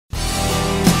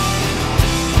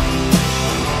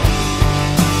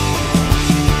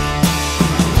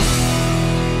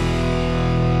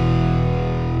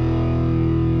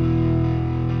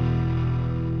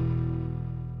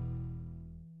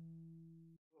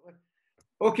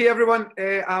Okay, everyone,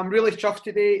 I'm really chuffed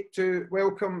today to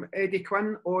welcome Eddie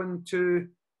Quinn on to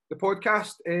the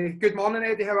podcast. Good morning,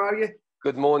 Eddie. How are you?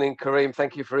 Good morning, Kareem.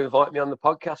 Thank you for inviting me on the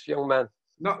podcast, young man.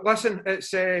 No, listen,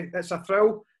 it's a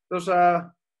thrill. There's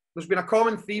been a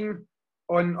common theme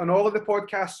on all of the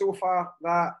podcasts so far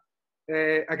that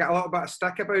I get a little bit of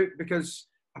stick about because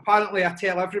apparently I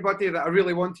tell everybody that I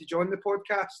really want to join the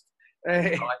podcast.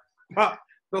 Right. But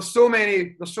there's so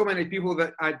many people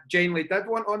that I genuinely did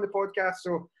want on the podcast,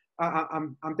 so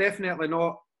I'm definitely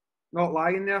not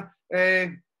lying there.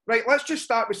 Right, let's just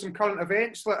start with some current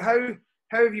events. Like how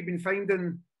have you been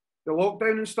finding the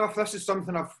lockdown and stuff? This is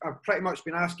something I've pretty much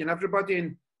been asking everybody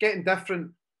and getting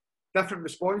different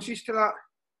responses to that.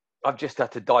 I've just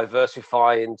had to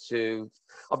diversify into.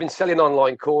 I've been selling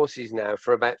online courses now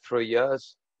for about 3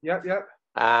 years. Yep.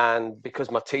 And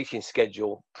because my teaching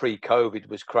schedule pre-COVID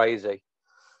was crazy,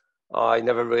 I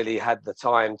never really had the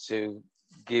time to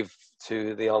give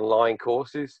to the online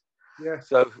courses. Yeah.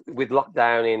 So with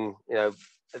lockdown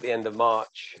at the end of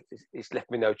March, it's left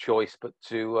me no choice but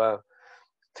to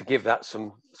give that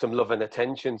some love and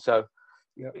attention. So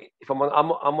yeah. If I'm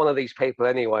one of these people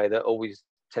anyway that always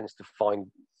tends to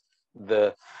find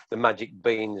the magic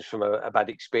beans from a bad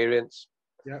experience.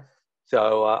 Yeah.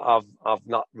 So I've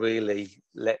not really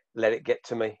let it get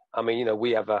to me. I mean,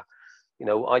 we have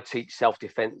I teach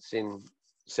self-defense in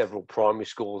several primary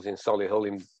schools in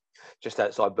Solihull, just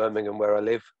outside Birmingham, where I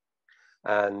live.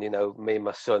 And, me and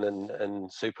my son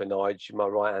and Super Nige, my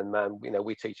right-hand man,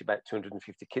 we teach about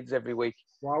 250 kids every week.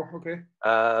 Wow, okay.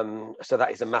 So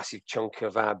that is a massive chunk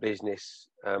of our business.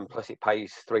 Plus it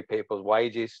pays 3 people's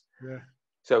wages. Yeah.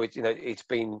 So it's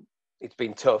been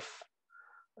tough.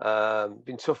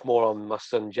 Been tough more on my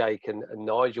son Jake and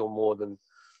Nigel more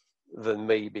than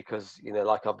me because,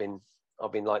 like I've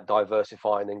been like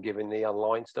diversifying and giving the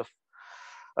online stuff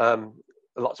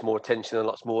lots more attention and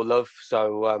lots more love.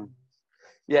 So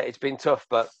yeah, it's been tough,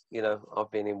 but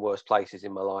I've been in worse places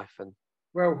in my life. And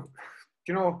well,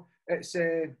 it's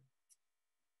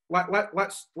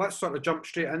let's sort of jump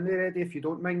straight in there, Eddie, if you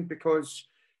don't mind, because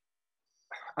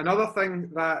another thing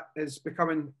that is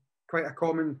becoming quite a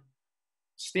common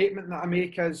statement that I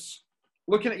make is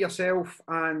looking at yourself,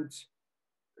 and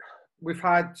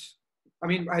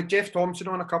I had Jeff Thompson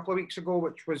on a couple of weeks ago,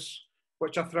 which was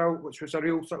a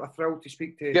real sort of thrill to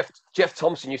speak to. Jeff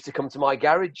Thompson used to come to my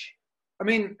garage. I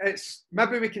mean, it's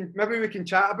maybe we can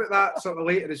chat about that sort of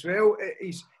later as well.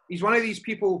 He's one of these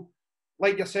people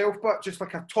like yourself, but just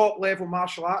like a top level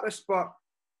martial artist. But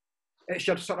it's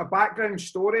your sort of background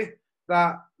story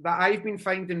that I've been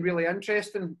finding really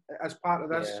interesting as part of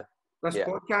this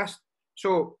podcast.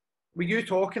 So, were you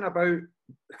talking about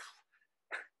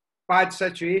bad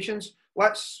situations?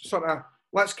 Let's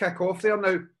kick off there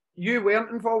now. You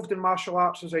weren't involved in martial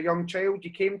arts as a young child.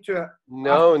 You came to it.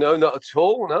 No, not at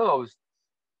all. No,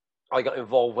 I got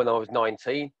involved when I was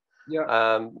 19. Yeah.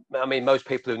 I mean, most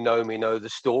people who know me know the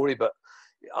story, but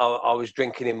I was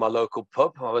drinking in my local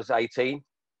pub. I was 18,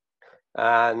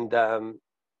 and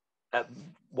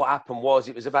what happened was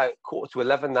it was about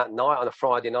 11:15 that night on a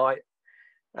Friday night,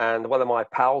 and one of my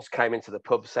pals came into the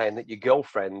pub saying that your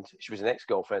girlfriend, she was an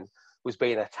ex-girlfriend, was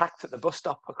being attacked at the bus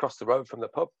stop across the road from the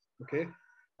pub. Okay.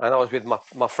 And I was with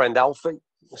my friend Alfie,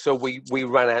 so we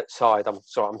ran outside. I'm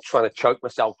sorry, I'm trying to choke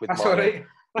myself with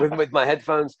with my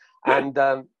headphones,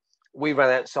 and we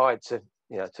ran outside to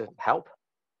help.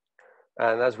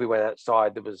 And as we went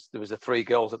outside, there was the 3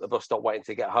 girls at the bus stop waiting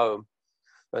to get home,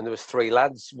 and there was 3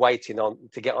 lads waiting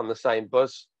to get on the same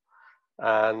bus.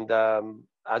 And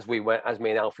as me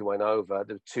and Alfie went over,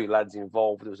 there were 2 lads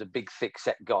involved. There was a big thick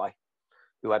set guy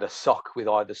who had a sock with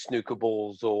either snooker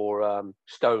balls or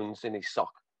stones in his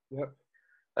sock. Yep.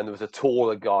 And there was a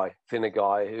taller guy, thinner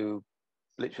guy, who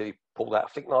literally pulled out a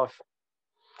flick knife.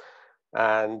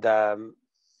 And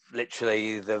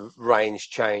literally the range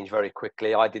changed very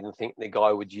quickly. I didn't think the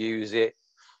guy would use it.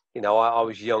 I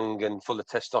was young and full of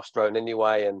testosterone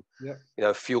anyway, and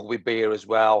fueled with beer as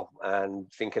well,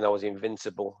 and thinking I was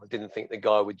invincible. I didn't think the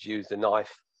guy would use the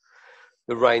knife.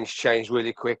 The range changed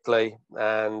really quickly,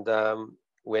 and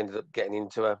we ended up getting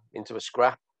into a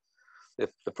scrap.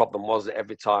 The problem was that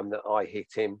every time that I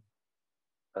hit him,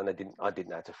 and I didn't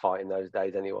know how to fight in those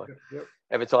days anyway. Yep.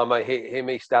 Every time I hit him,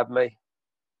 he stabbed me,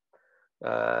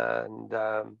 and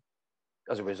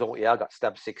as a result, I got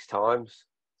stabbed 6 times.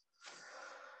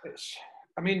 It's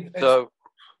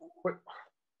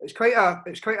quite a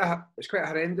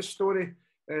horrendous story.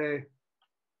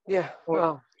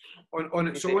 Well, on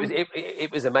its own,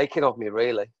 it was the making of me,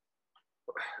 really.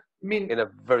 I mean, in a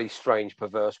very strange,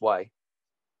 perverse way.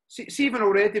 See, even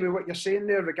already with what you're saying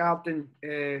there regarding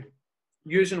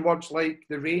using words like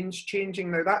the range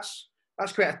changing. Now that's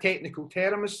quite a technical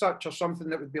term as such, or something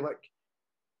that would be like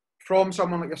from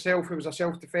someone like yourself who was a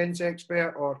self-defense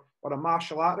expert or a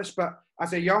martial artist. But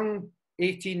as a young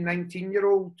 18,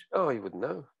 19-year-old, oh, you wouldn't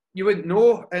know. You wouldn't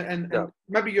know, and No.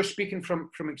 maybe you're speaking from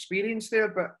experience there.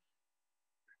 But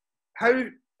how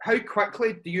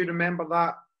quickly do you remember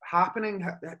that happening?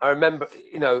 I remember,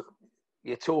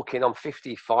 you're talking. I'm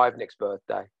 55 next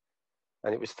birthday,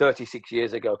 and it was 36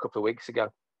 years ago, a couple of weeks ago,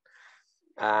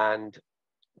 and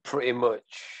pretty much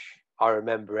I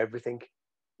remember everything.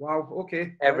 Wow.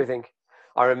 Okay. Everything.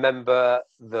 Right. I remember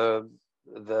the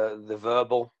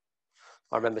verbal.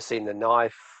 I remember seeing the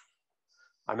knife.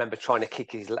 I remember trying to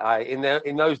kick his leg.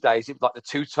 In those days, it was like the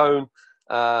two-tone,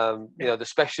 the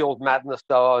special madness.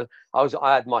 So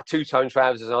I had my two-tone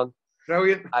trousers on.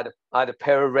 Brilliant. I had a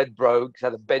pair of red brogues. I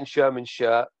had a Ben Sherman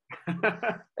shirt.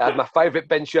 I had my favourite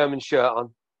Ben Sherman shirt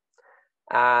on,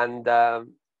 and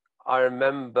I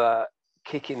remember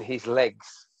kicking his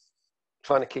legs,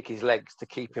 trying to kick his legs to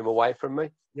keep him away from me.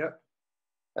 Yep.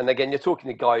 And again, you're talking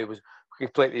to a guy who was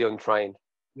completely untrained.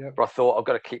 Yep. But I thought, I've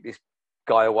got to keep this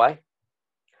guy away.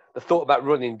 The thought about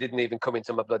running didn't even come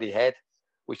into my bloody head,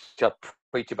 which I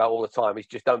preach about all the time. Is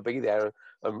just don't be there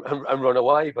and run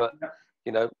away. But,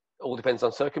 all depends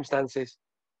on circumstances.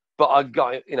 But I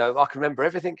got, I can remember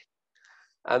everything.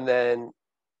 And then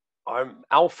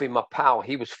Alfie, my pal,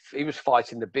 he was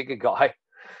fighting the bigger guy.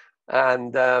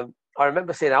 And I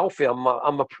remember seeing Alfie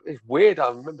it's weird. I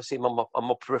remember seeing him on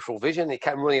my peripheral vision. He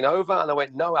came running over and I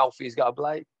went, no, Alfie's got a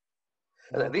blade.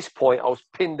 And at this point, I was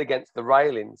pinned against the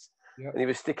railings. Yep. And he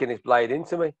was sticking his blade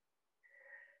into me.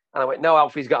 And I went, no,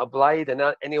 Alfie's got a blade. And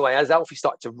anyway, as Alfie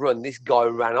started to run, this guy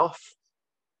ran off.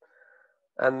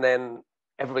 And then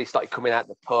everybody started coming out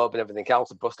the pub and everything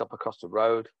else, a bus stop across the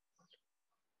road.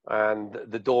 And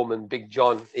the doorman, Big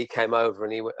John, he came over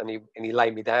and he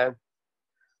laid me down.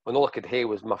 And all I could hear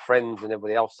was my friends and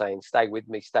everybody else saying, stay with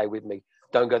me,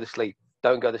 don't go to sleep,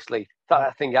 don't go to sleep.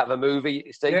 That thing out of a movie,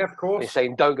 you see? Yeah, of course. And he's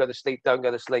saying, don't go to sleep, don't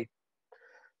go to sleep.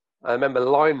 I remember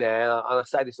lying there, and I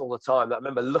say this all the time, I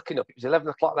remember looking up, it was 11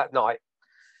 o'clock that night,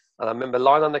 and I remember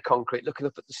lying on the concrete, looking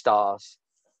up at the stars,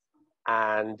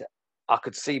 and I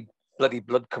could see bloody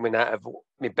blood coming out of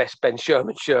my best Ben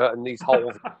Sherman shirt and these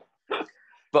holes.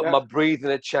 But my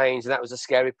breathing had changed, and that was the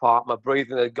scary part. My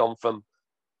breathing had gone from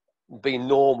being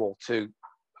normal to...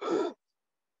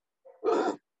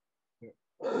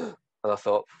 And I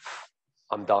thought,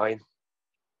 I'm dying.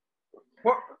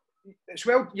 What?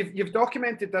 Well, you've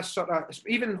documented this sort of,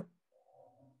 even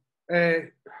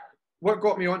what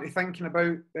got me on to thinking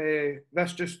about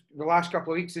this just the last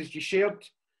couple of weeks is you shared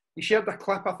a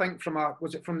clip, I think,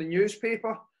 was it from the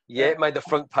newspaper? Yeah, it made the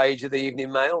front page of the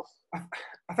Evening Mail.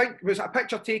 I think, was it a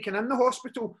picture taken in the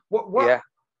hospital? What? Yeah.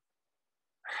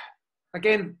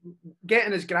 Again,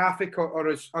 getting as graphic or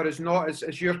as not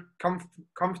as you're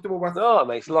comfortable with. No,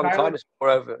 mate, it's a long time. It's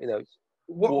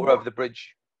water over the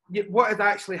bridge. What had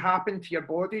actually happened to your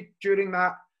body during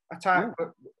that attack?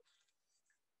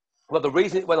 Well, the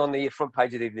reason it went on the front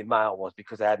page of the Evening Mail was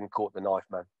because they hadn't caught the knife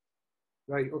man.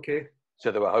 Right, okay. So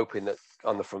they were hoping that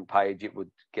on the front page it would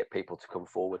get people to come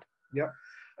forward. Yeah.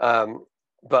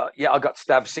 But yeah, I got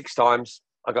stabbed 6 times.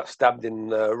 I got stabbed in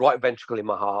the right ventricle in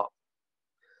my heart,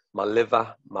 my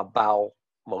liver, my bowel,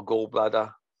 my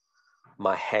gallbladder,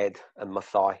 my head, and my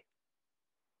thigh.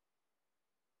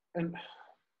 And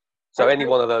so any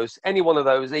one of those,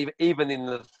 even in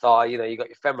the thigh, you got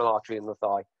your femoral artery in the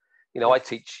thigh. I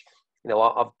teach,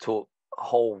 I've taught a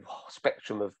whole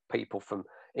spectrum of people from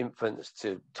infants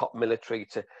to top military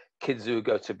to kids who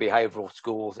go to behavioural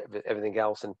schools, everything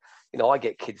else. And, I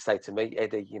get kids say to me,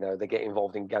 Eddie, they get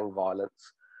involved in gang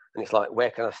violence. And it's like,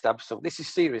 where can I stab someone? This is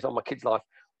serious on my kid's life.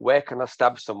 Where can I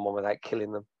stab someone without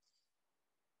killing them?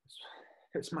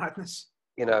 It's madness.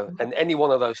 And any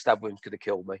one of those stab wounds could have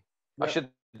killed me.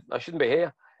 Yep. I shouldn't be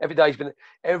here. Every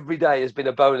day has been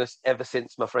a bonus ever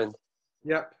since, my friend.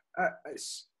 Yep.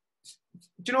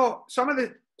 Do you know some of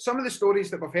the stories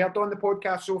that we've heard on the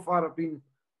podcast so far have been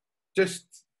just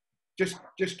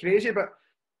crazy, but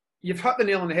you've hit the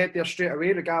nail on the head there straight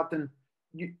away regarding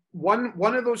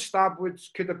one of those stab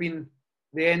wounds could have been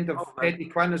the end of Eddie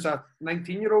Quinn as a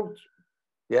 19-year-old.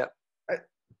 Yeah.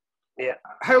 Yeah.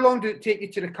 How long did it take you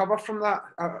to recover from that?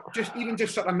 Just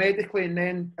sort of medically, and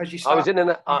then as you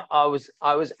started... I was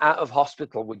out of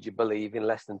hospital, would you believe, in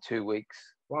less than 2 weeks.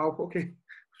 Wow. Okay.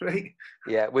 Right.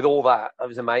 Yeah. With all that, it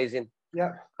was amazing.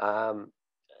 Yeah.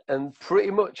 And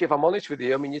pretty much, if I'm honest with you,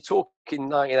 you're talking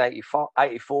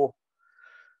 1984,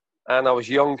 and I was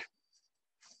young.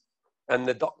 And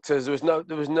the doctors, there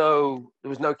was no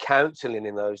counselling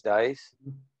in those days.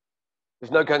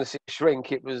 There's no going to see a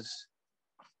shrink. It was,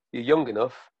 you're young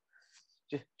enough,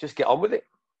 just get on with it.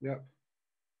 Yeah.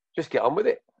 Just get on with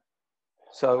it.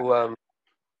 So,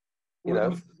 you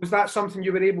know. Was that something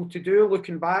you were able to do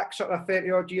looking back, sort of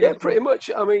 30 odd years Yeah, ago? pretty much.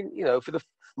 I mean, you know,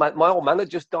 my old man had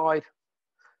just died.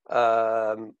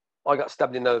 I got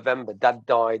stabbed in November. Dad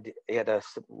died.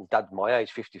 Dad my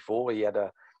age, 54. He had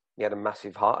a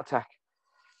massive heart attack.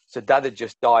 So Dad had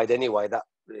just died anyway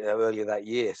earlier that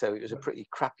year. So it was a pretty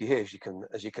crap year,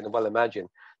 as you can well imagine.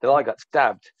 Then I got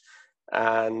stabbed,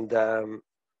 and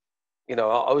you know,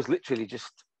 I was literally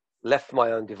just left to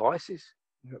my own devices.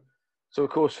 Yep. So of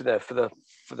course, for the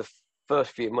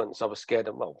first few months, I was scared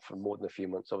of. Well, for more than a few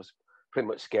months, I was pretty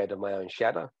much scared of my own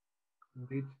shadow.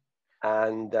 Indeed.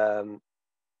 And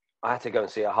I had to go and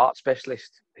see a heart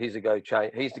specialist. He's the guy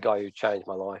who changed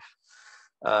my life.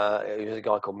 He was a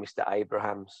guy called Mr.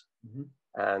 Abrahams. Mm-hmm.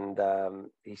 And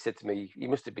he said to me, he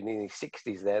must have been in his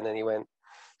 60s then, and he went,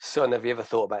 "Son, have you ever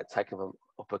thought about taking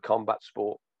up a combat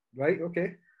sport?" Right,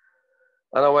 okay.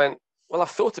 And I went, "Well,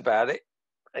 I've thought about it."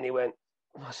 And he went,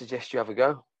 "I suggest you have a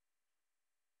go."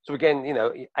 So again, you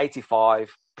know,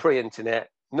 85, pre-internet,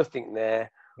 nothing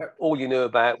there. Yep. All you knew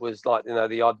about was, like, you know,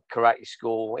 the odd karate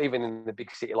school, even in the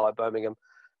big city like Birmingham,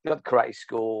 the odd karate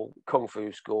school, kung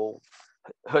fu school,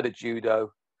 heard of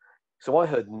judo. So I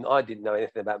didn't know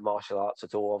anything about martial arts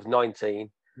at all. I was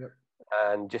 19. Yep.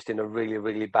 And just in a really,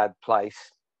 really bad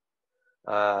place,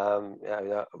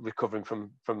 recovering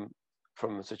from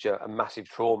such a massive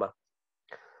trauma.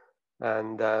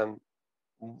 And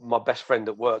my best friend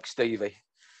at work, Stevie,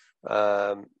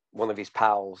 one of his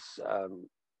pals,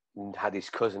 had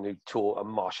his cousin who taught a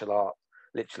martial art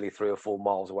literally 3 or 4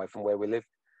 miles away from where we lived.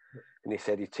 And he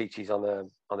said he teaches on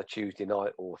a Tuesday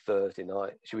night or Thursday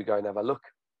night. Should we go and have a look?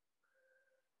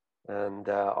 And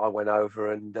I went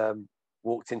over and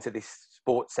walked into this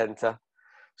sports centre,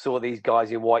 saw these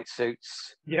guys in white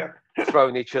suits,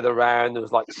 throwing each other around. There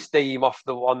was like steam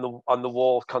on the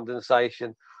wall,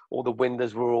 condensation. All the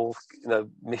windows were all, you know,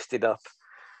 misted up.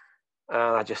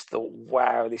 And I just thought,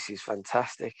 wow, this is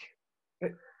fantastic.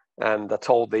 And I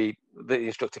told the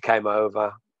instructor came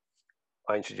over.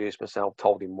 I introduced myself,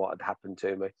 told him what had happened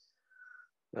to me.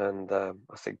 And I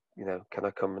said, you know, can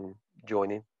I come and join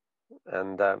in?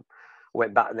 And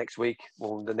went back the next week,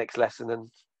 the next lesson, and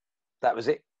that was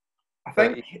it. I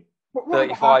think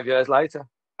 35 years later.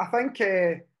 I think,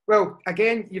 well,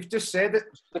 again, you've just said it.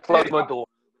 To close my door.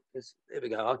 Here we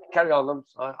go. I'll carry on.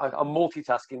 I'm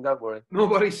multitasking, don't worry. No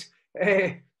worries.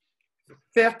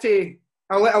 30,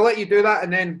 I'll let you do that,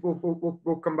 and then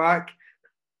we'll come back.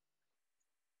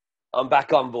 I'm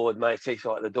back on board, matey.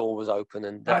 So the door was open,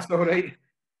 and that's all right.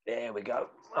 There we go.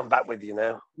 I'm back with you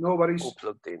now. No worries. All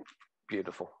plugged in.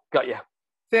 Beautiful. Got you.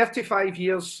 35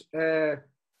 years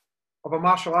of a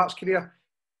martial arts career.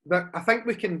 That I think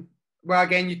we can. Well,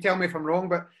 again, you tell me if I'm wrong,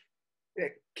 but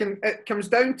it comes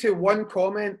down to one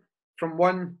comment from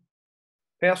one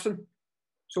person.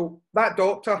 So that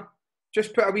doctor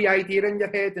just put a wee idea in your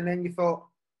head, and then you thought,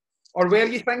 or were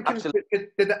you thinking? Did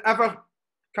it ever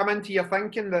come into your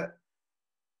thinking that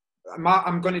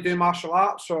I'm going to do martial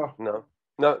arts? Or no,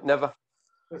 never,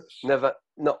 never,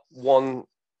 not one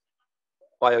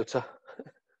iota.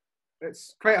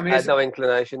 It's quite amazing. I had no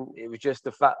inclination. It was just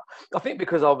the fact. I think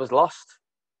because I was lost.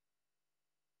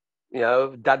 You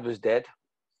know, Dad was dead.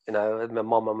 You know, my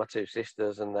mum and my 2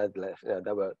 sisters, and they'd left. You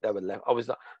know, they were left. I was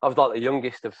like the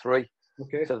youngest of 3.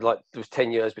 Okay. So like there was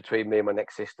 10 years between me and my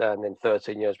next sister, and then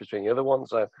 13 years between the other one.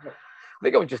 So I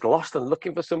think I was just lost and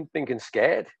looking for something and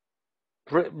scared.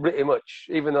 Pretty much,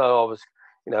 even though I was,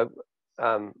 you know,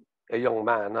 a young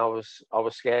man, I was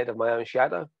scared of my own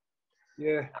shadow.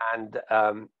 Yeah. And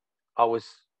I was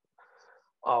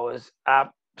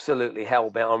absolutely hell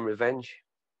bent on revenge.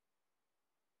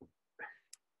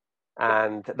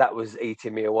 And that was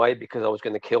eating me away because I was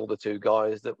going to kill the 2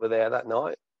 guys that were there that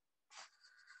night.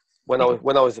 When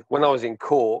I was in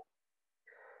court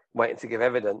waiting to give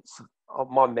evidence,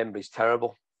 my memory's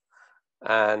terrible.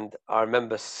 And I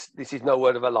remember, this is no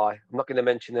word of a lie, I'm not going to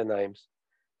mention their names,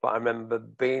 but I remember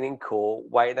being in court,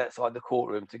 waiting outside the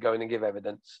courtroom to go in and give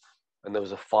evidence, and there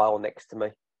was a file next to me.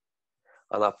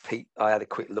 And I had a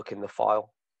quick look in the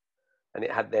file, and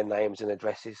it had their names and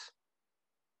addresses.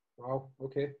 Wow,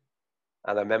 okay.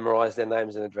 And I memorised their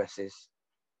names and addresses.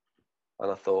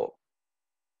 And I thought,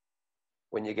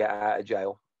 when you get out of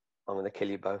jail, I'm going to kill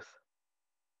you both.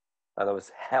 And I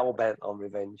was hell-bent on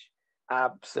revenge.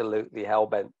 Absolutely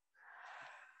hell-bent.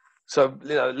 So,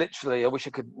 you know, literally, I wish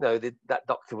I could know that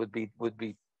doctor would be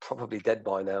probably dead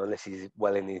by now, unless he's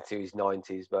well into his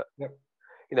 90s. But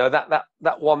you know,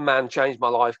 that one man changed my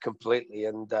life completely.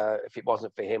 And if it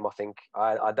wasn't for him, I think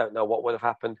I don't know what would have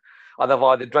happened. I'd have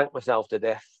either drank myself to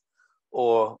death,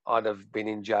 or I'd have been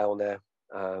in jail now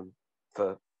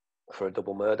for a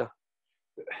double murder.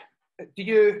 Do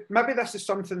you, maybe this is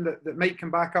something that might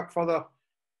come back up further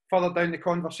down the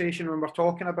conversation when we're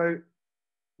talking about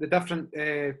the different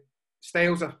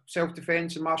styles of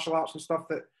self-defense and martial arts and stuff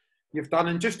that you've done,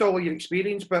 and just all of your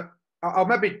experience. But I'll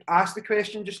maybe ask the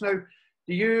question just now.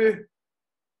 Do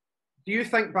you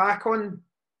think back on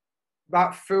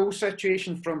that full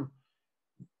situation from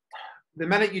the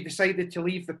minute you decided to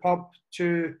leave the pub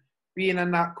to being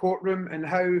in that courtroom, and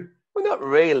how? Well, not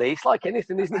really. It's like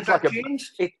anything, isn't it? It's like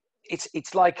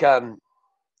it's like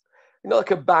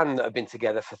like a band that have been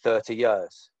together for 30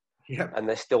 years. Yeah. And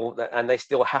they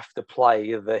still have to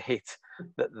play the hit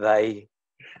that they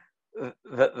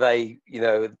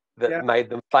made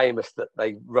them famous, that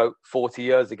they wrote 40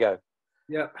 years ago.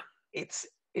 Yeah. It's,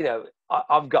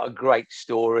 I've got a great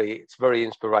story. It's very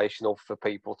inspirational for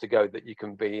people to go that you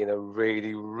can be in a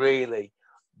really, really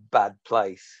bad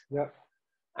place. Yeah.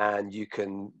 And you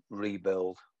can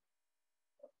rebuild.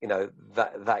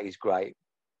 That is great.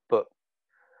 But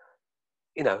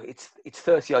it's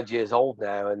 30 odd years old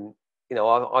now, and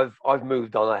I've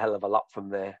moved on a hell of a lot from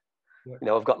there.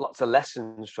 Yeah. I've got lots of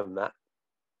lessons from that.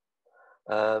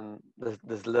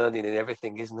 There's learning in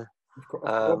everything, isn't there?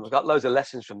 I've got loads of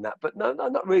lessons from that, but no,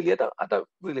 not really. I don't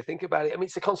really think about it. I mean,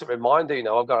 it's a constant reminder.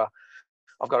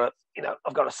 I've got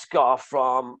a scar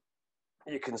from,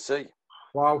 you can see.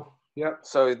 Wow. Yeah.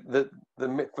 So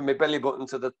from my belly button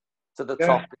to the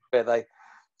top, where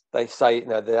they say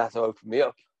they have to open me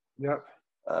up. Yeah.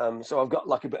 So I've got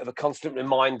like a bit of a constant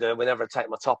reminder whenever I take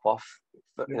my top off,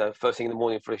 but first thing in the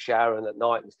morning for a shower and at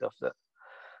night and stuff,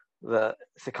 that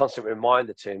it's a constant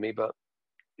reminder to me. But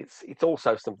it's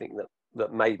also something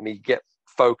that made me get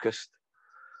focused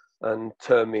and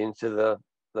turn me into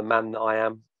the man that I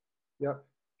am. Yeah.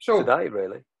 So today,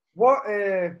 really. What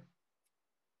am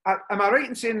I right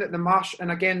in saying that the martial?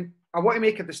 And again, I want to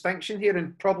make a distinction here,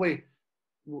 and probably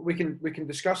we can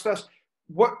discuss this.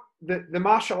 What the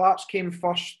martial arts came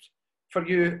first for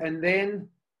you, and then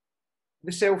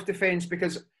the self-defense?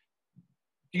 Because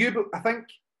I think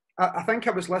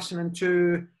I was listening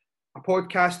to a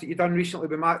podcast that you done recently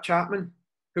with Matt Chapman,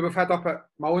 who we've had up at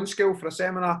my own school for a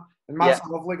seminar, and Matt's a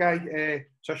lovely guy.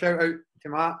 So shout out to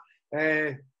Matt.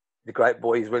 The great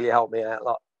boy. He's really helped me out a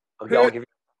lot. I'll give you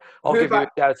a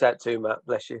shout out too, Matt.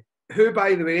 Bless you. Who,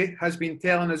 by the way, has been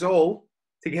telling us all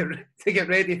to get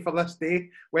ready for this day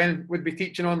when we'd be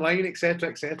teaching online, etc.,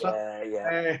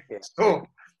 etc. So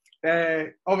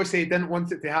obviously, he didn't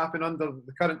want it to happen under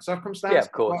the current circumstances. Yeah,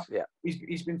 of course. Yeah,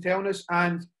 he's been telling us,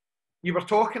 and you were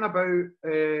talking about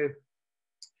the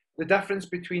difference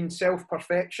between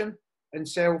self-perfection and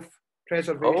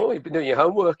self-preservation. Oh, you've been doing your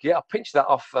homework. Yeah, I pinched that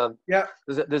off.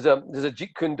 There's a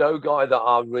Jeet Kune Do guy that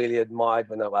I really admired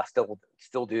when I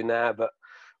still do now, but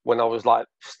when I was like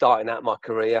starting out my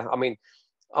career, I mean,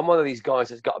 I'm one of these guys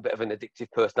that's got a bit of an addictive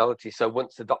personality. So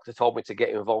once the doctor told me to get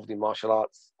involved in martial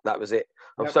arts, that was it.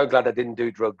 I'm so glad I didn't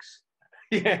do drugs.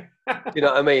 Yeah. You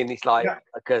know what I mean? It's like,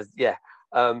 because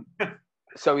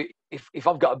so if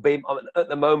I've got a beam at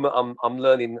the moment, I'm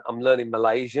learning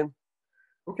Malaysian.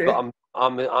 Okay. But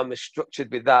I'm as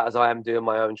structured with that as I am doing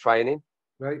my own training.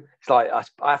 Right. It's like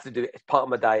I have to do it. It's part of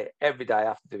my day. Every day I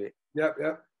have to do it. Yep.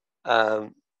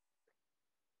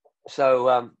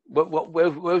 So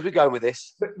where was we going with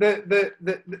this?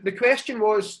 The question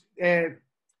was,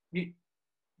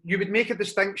 you would make a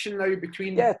distinction now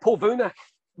between Paul Vunak,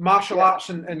 martial arts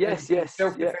and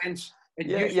self-defense. And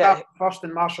you started first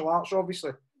in martial arts,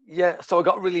 obviously. Yeah, so I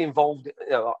got really involved.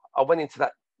 I went into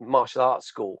that martial arts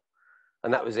school,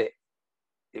 and that was it.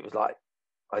 It was like,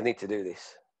 I need to do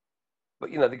this.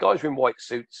 But the guys were in white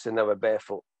suits and they were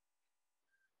barefoot,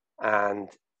 and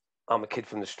I'm a kid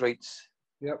from the streets.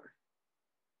 Yep.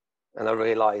 And I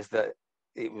realised that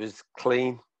it was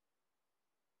clean.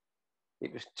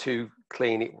 It was too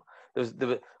clean.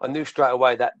 I knew straight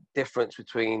away that difference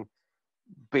between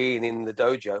being in the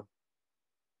dojo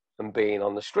and being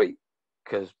on the street,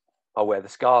 because I wear the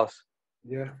scars.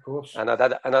 Yeah, of course. And I'd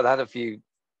had a few,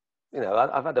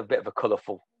 I've had a bit of a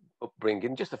colourful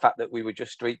upbringing. Just the fact that we were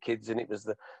just street kids, and it was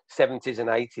the 70s and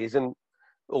 80s, and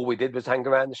all we did was hang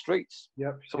around the streets.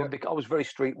 Yep. So I was very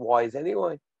streetwise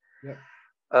anyway. Yeah.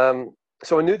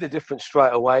 So I knew the difference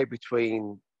straight away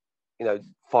between,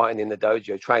 fighting in the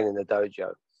dojo, training in the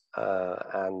dojo,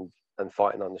 and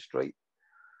fighting on the street.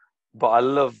 But I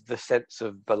love the sense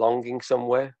of belonging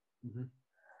somewhere. Mm-hmm.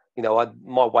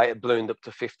 My weight had ballooned up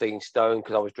to 15 stone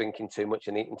because I was drinking too much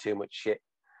and eating too much shit.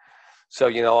 So,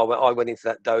 I went into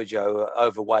that dojo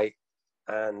overweight,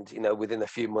 and, within a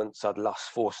few months, I'd lost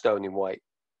 4 stone in weight.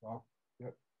 Wow.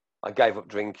 Yep. I gave up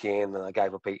drinking and I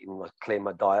gave up eating. I cleaned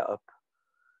my diet up.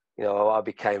 I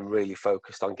became really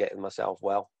focused on getting myself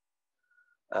well.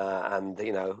 And,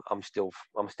 I'm still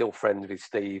friends with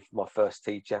Steve, my first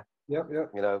teacher. Yep.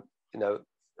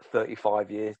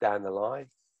 35 years down the line.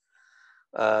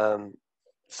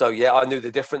 So yeah, I knew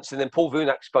the difference. And then Paul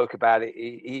Vunak spoke about it.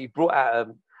 He brought out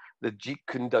the Jeet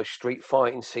Kune Do street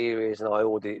fighting series, and I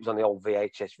ordered it. It was on the old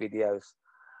VHS videos.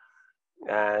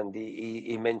 And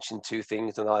he mentioned 2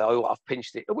 things, and I've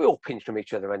pinched it. We all pinch from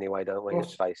each other anyway, don't we?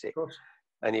 Let's face it.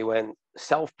 And he went,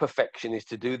 self-perfection is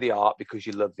to do the art because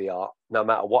you love the art, no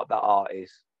matter what that art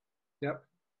is. Yep.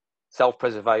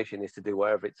 Self-preservation is to do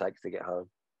whatever it takes to get home.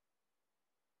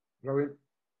 Brilliant.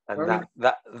 And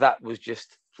that was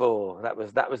just that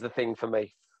was the thing for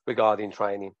me regarding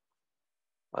training.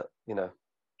 I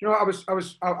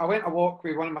went a walk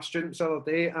with one of my students the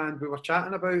other day, and we were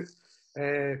chatting about.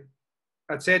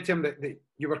 I'd said to him that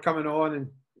you were coming on,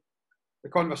 and the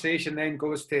conversation then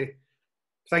goes to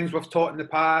things we've taught in the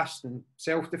past and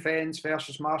self-defense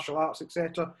versus martial arts,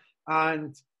 etc.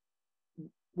 And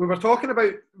we were talking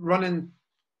about running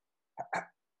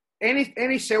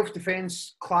any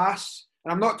self-defense class,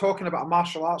 and I'm not talking about a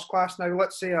martial arts class now.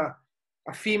 Let's say a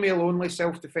female-only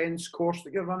self-defense course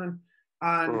that you're running,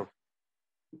 and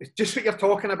it's just what you're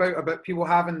talking about people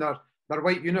having their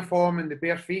white uniform and the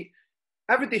bare feet.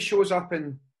 Everybody shows up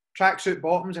in tracksuit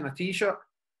bottoms and a t-shirt.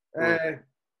 The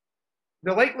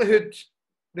likelihood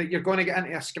that you're going to get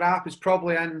into a scrap is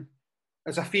probably in,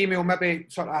 as a female, maybe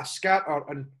sort of a skirt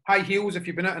and high heels if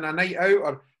you've been out on a night out,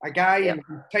 or a guy in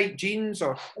tight jeans,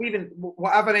 or even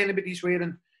whatever anybody's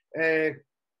wearing. And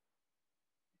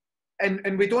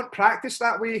we don't practice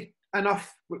that way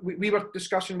enough. We were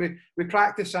discussing, we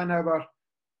practice in our...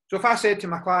 So if I said to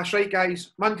my class, right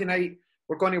guys, Monday night,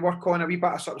 we're going to work on a wee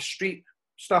bit of sort of street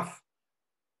stuff.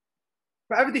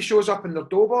 But everybody shows up in their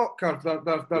dobok or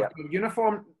their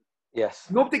uniform. Yes.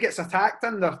 Nobody gets attacked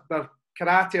in their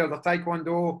karate or their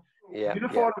taekwondo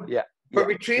uniform. But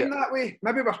we train that way.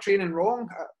 Maybe we're training wrong.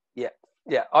 Yeah.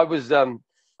 I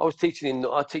teach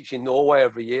in Norway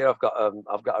every year. I've got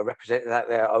a representative out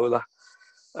there, Ola,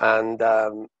 and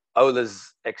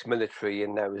Ola's ex-military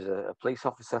and now is a police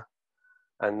officer.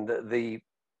 And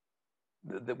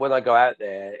when I go out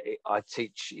there, I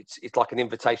teach. It's like an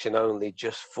invitation only,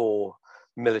 just for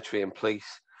military and police.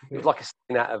 It was like a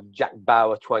scene out of Jack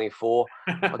Bauer 24.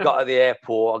 I got at the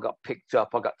airport, I got picked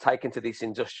up, I got taken to this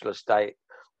industrial estate.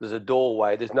 There's a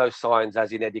doorway. There's no signs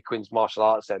as in Eddie Quinn's martial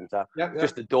arts centre.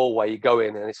 Just a doorway. You go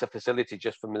in, and it's a facility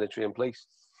just for military and police.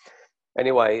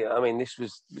 Anyway, I mean,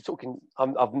 we're talking.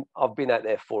 I've been out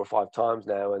there 4 or 5 times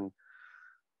now, and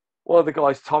one of the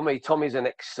guys, Tommy's an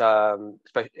ex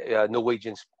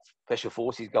Norwegian Special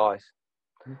Forces guys,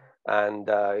 and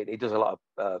he does a lot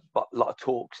of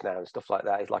talks now and stuff like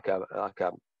that. He's like a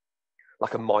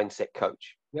mindset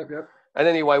coach. Yep. And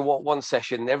anyway, one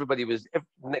session,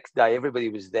 next day, everybody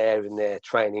was there in their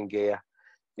training gear.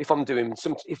 If I'm doing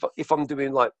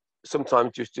like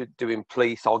sometimes just doing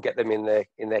police, I'll get them in their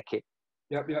kit.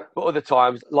 Yep. But other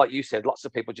times, like you said, lots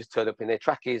of people just turn up in their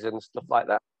trackies and stuff like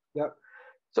that. Yep.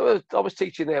 So I was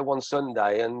teaching there one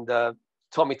Sunday, and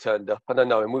Tommy turned up, and I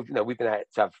know him. We've been out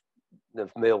to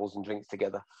have meals and drinks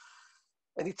together,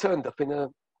 and he turned up in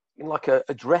like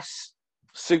a dress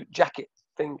suit jacket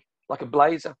thing, like a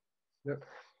blazer. Yep.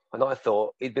 And I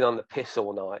thought he'd been on the piss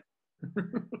all night,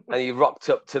 and he rocked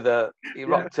up to the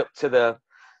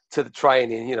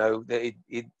training. That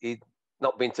he'd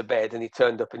not been to bed, and he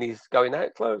turned up in his going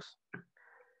out clothes.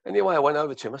 Anyway, I went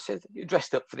over to him. I said, "You're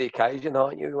dressed up for the occasion,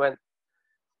 aren't you?" He went,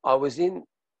 I was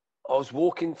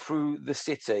walking through the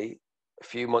city a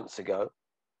few months ago,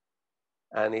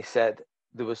 and he said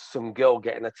there was some girl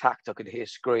getting attacked. I could hear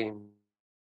screams.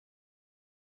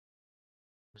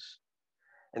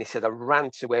 And he said, I ran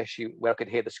to where I could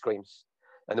hear the screams,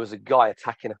 and there was a guy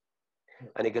attacking her.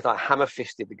 And he goes, I hammer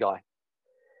fisted the guy.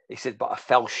 He said, but I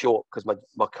fell short because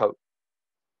my coat.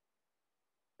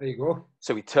 There you go.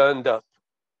 So he turned up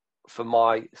for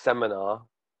my seminar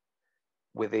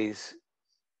with his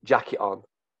jacket on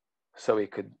so he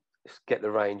could get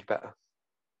the range better.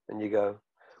 And you go,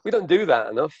 we don't do that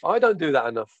enough. I don't do that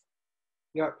enough.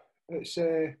 Yeah, it's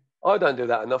I don't do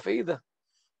that enough either.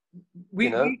 We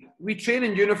train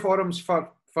in uniforms for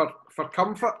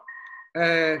comfort.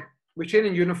 We train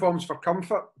in uniforms for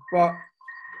comfort, but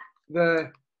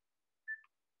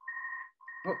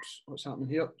what's happening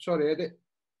here? Sorry, Eddie.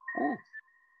 Ooh.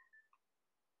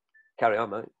 Carry on,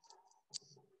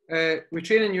 mate. We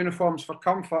train in uniforms for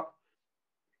comfort,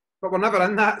 But we're never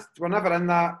in that. We're never in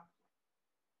that.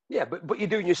 Yeah, but you're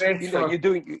doing your, Yes, for,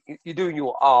 you're doing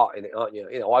your art in it, aren't you?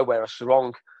 You know, I wear a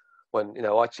sarong when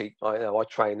I teach. I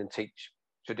train and teach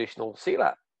traditional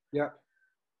Silat. yeah,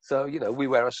 So we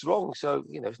wear a sarong. So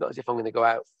it's not as if I'm going to go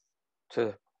out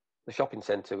to the shopping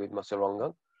centre with my sarong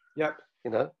on. yep,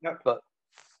 yep. But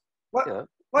Let, that's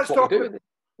let's what we're talk. doing.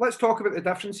 Let's talk about the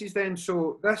differences then.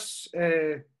 So this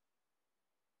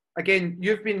again,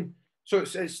 you've been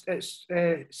it's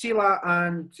Silat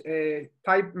and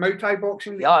Muay Thai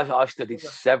boxing. Yeah, I've studied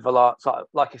several arts.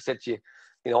 Like I said to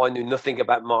you, I knew nothing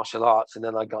about martial arts, and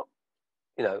then I got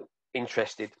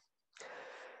interested.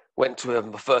 Went to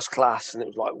my first class, and it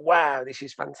was like, wow, this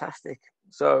is fantastic.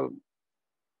 So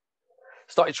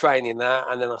started training that,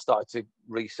 and then I started to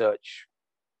research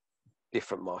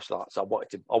different martial arts. I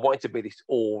wanted to be this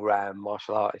all-round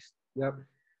martial artist. Yep.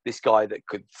 This guy that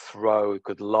could throw,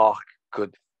 could lock,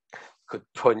 could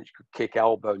punch, could kick,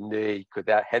 elbow, knee, could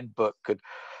headbutt, could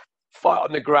fight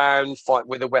on the ground, fight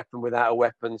with a weapon, without a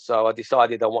weapon. So I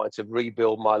decided I wanted to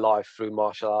rebuild my life through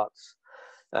martial arts,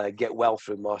 get well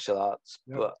through martial arts.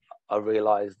 Yep. But I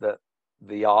realized that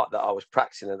the art that I was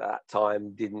practicing at that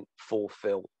time didn't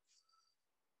fulfill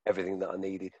everything that I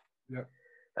needed. Yep.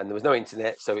 And there was no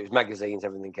internet, so it was magazines,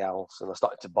 everything else. And I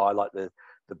started to buy like the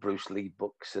Bruce Lee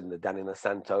books and the Danny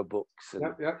Santo books,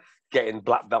 and getting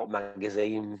Black Belt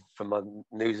magazine from my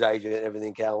newsagent and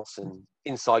everything else, and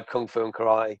Inside Kung Fu and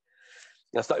Karate.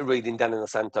 And I started reading Danny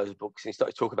Santo's books, and he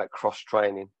started talking about cross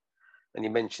training. And he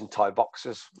mentioned Thai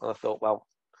boxers. And I thought, well,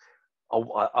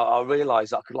 I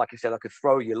realised I could, like I said, I could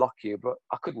throw you, lock you, but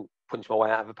I couldn't punch my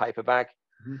way out of a paper bag.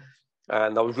 Mm-hmm.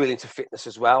 And I was really into fitness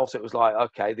as well. So it was like,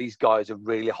 okay, these guys are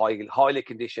really highly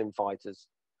conditioned fighters.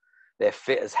 They're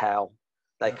fit as hell.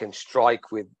 They can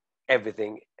strike with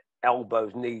everything,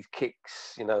 elbows, knees,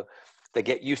 kicks. They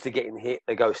get used to getting hit.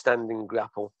 They go standing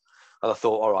grapple. And I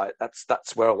thought, all right,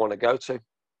 that's where I want to go to.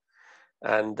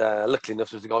 And luckily enough,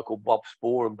 there was a guy called Bob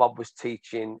Spoor, and Bob was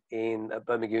teaching at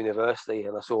Birmingham University.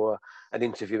 And I saw an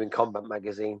interview in Combat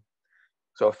Magazine.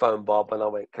 So I phoned Bob and I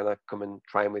went, can I come and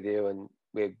train with you? And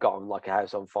we had got him like a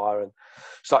house on fire and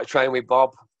started training with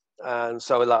Bob. And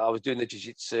so I was doing the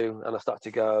jiu-jitsu, and I started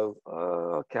to go,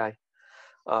 oh, okay.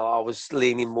 I was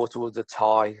leaning more towards the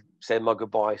Thai, saying my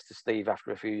goodbyes to Steve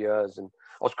after a few years. And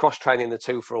I was cross-training the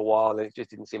two for a while, and it just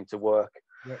didn't seem to work.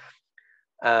 Yeah.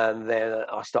 And then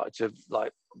I started to,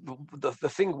 like, the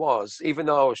thing was, even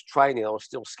though I was training, I was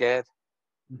still scared.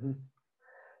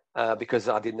 Mm-hmm. Because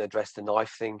I didn't address the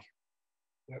knife thing.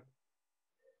 Yep.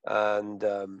 And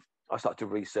I started to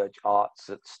research arts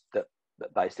that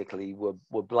basically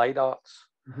were blade arts.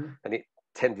 Mm-hmm. And it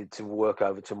tended to work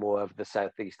over to more of the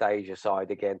Southeast Asia side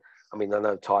again. I mean, I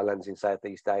know Thailand's in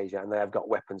Southeast Asia, and they have got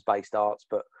weapons-based arts,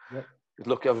 but yep.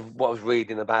 Look at what I was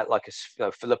reading about, like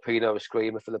Filipino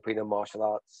Eskrima, Filipino martial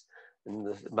arts, and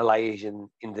the Malaysian,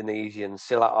 Indonesian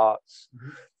Silat arts. Mm-hmm.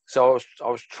 So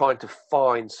I was trying to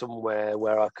find somewhere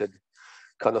where I could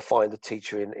kind of find a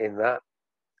teacher in that.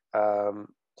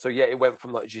 So yeah, it went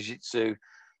from like jiu-jitsu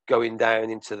going down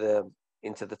into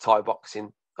the Thai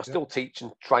boxing. I still teach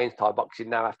and train Thai boxing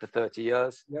now after 30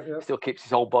 years. Yep. Still keeps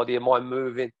his whole body and mind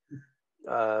moving.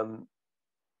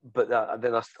 But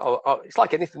then it's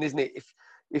like anything, isn't it?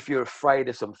 If you're afraid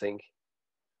of something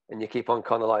and you keep on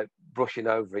kind of like brushing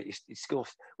over it, it's still,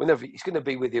 whenever it's going to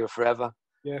be with you forever.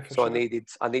 Yeah. So sure.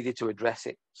 I needed to address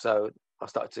it. So I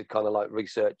started to kind of like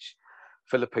research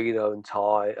Filipino and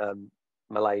Thai,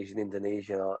 Malaysian,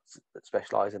 Indonesian arts that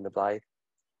specialise in the blade.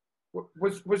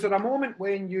 Was there a moment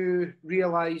when you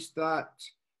realised that,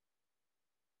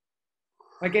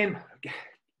 again,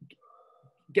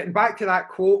 getting back to that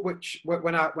quote, which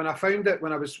when I found it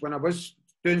when I was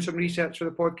doing some research for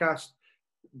the podcast,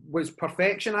 was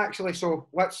perfection actually. So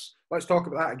let's talk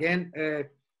about that again.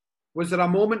 Was there a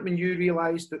moment when you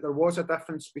realised that there was a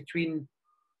difference between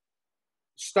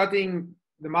studying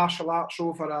the martial arts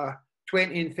over a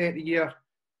 20 and 30 year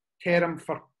term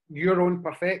for your own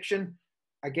perfection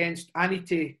against and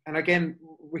again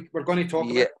we're going to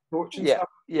talk about approach and stuff.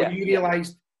 When you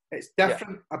realised it's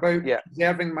different about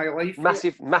preserving my life.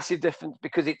 Massive difference,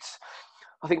 because I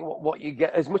think what you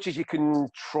get, as much as you can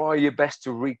try your best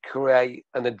to recreate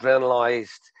an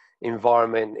adrenalized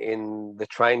environment in the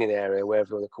training area,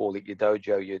 wherever you want to call it, your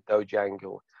dojo, your dojang,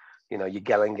 or your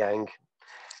gelengang,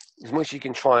 as much as you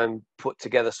can try and put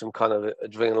together some kind of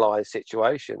adrenalized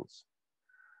situations,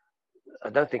 I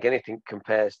don't think anything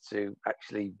compares to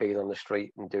actually being on the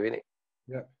street and doing it.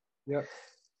 Yeah.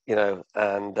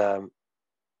 And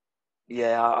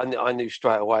I knew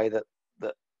straight away that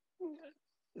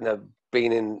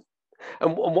being in,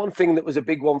 and one thing that was a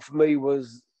big one for me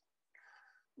was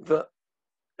that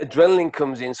adrenaline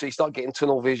comes in, so you start getting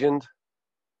tunnel visioned.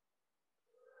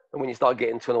 And when you start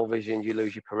getting tunnel vision, you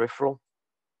lose your peripheral.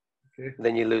 Okay.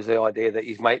 Then you lose the idea that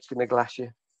his mate's going to glass you.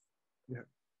 Yeah.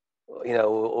 You know,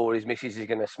 or his missus is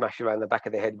going to smash you around the back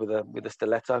of the head with a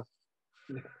stiletto.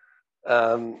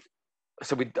 Yeah.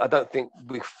 So I don't think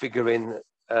we figure in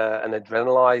an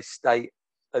adrenalized state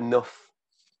enough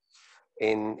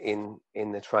in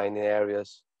the training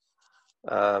areas.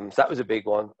 So that was a big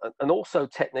one, and also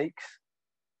techniques.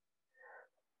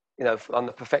 You know, on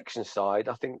the perfection side,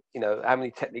 I think, you know, how many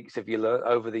techniques have you learned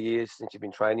over the years since you've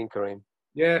been training, Kareem?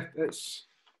 Yeah, it's,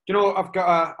 you know, I've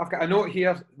got a note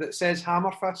here that says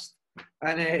hammer fist,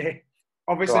 and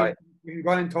obviously Right. we can go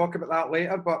on and talk about that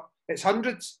later. But it's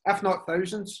hundreds, if not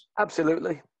thousands.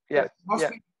 Absolutely. Yeah. It must Yeah.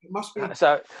 be. It must be.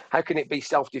 So how can it be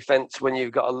self-defense when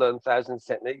you've got to learn thousands of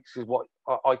techniques? Because what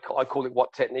I call it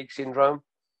what technique syndrome.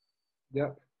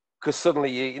 Yeah. Because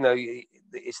suddenly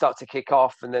it starts to kick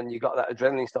off, and then you got that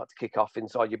adrenaline start to kick off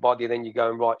inside your body, and then you're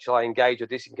going, right, shall I engage or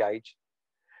disengage?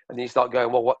 And then you start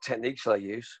going, well, what technique shall I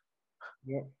use?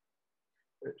 Yeah.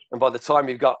 And by the time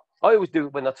you've got, I always do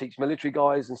it when I teach military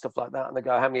guys and stuff like that, and they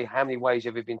go, how many ways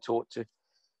have you been taught to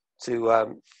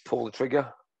pull the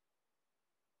trigger?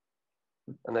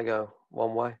 And they go,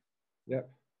 one way.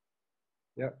 Yep.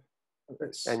 Yep.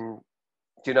 And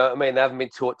do you know what I mean? They haven't been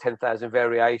taught 10,000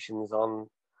 variations on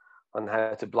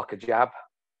how to block a jab.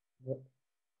 Yep.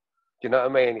 Do you know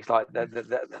what I mean? It's like I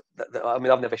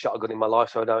mean, I've never shot a gun in my life,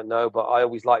 so I don't know. But I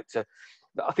always like to.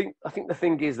 I think the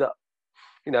thing is that,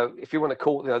 you know, if you want to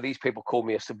call, you know, these people call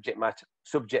me a subject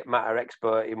matter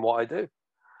expert in what I do.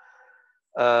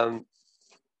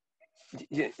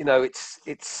 You know,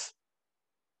 it's.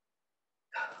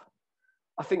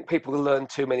 I think people learn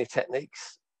too many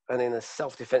techniques, and in a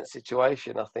self-defense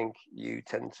situation, I think you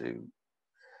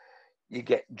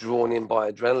get drawn in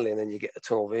by adrenaline, and you get the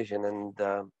tunnel vision, and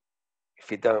if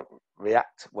you don't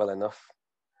react well enough,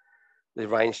 the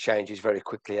range changes very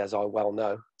quickly, as I well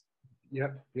know.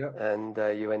 Yep. Yep. And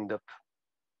you end up,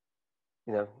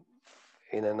 you know,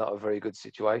 in a not a very good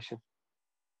situation.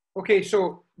 Okay,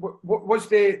 so what was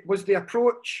the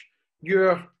approach?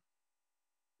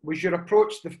 Was your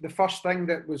approach the first thing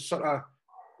that was sort of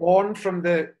born from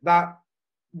that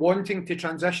wanting to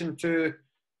transition to,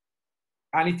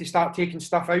 I need to start taking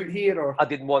stuff out here? Or I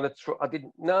didn't want to. I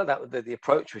didn't. No, the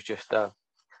approach was just the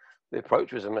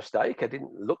approach was a mistake. I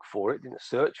didn't look for it. Didn't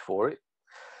search for it.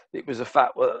 It was a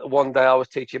fact. One day I was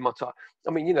teaching my time.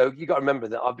 I mean, you know, you got to remember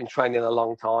that I've been training a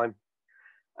long time,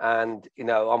 and you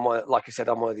know, like I said,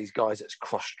 I'm one of these guys that's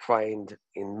cross-trained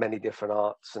in many different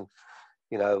arts, and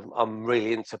you know, I'm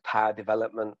really into power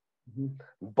development,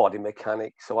 body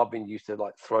mechanics. So I've been used to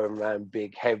like throwing around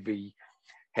big, heavy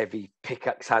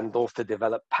pickaxe handles to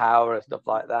develop power and stuff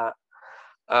like that.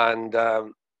 And I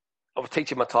was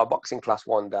teaching my Thai boxing class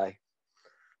one day,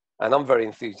 and I'm very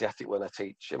enthusiastic when I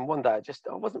teach. And one day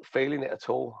I wasn't feeling it at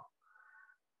all.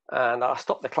 And I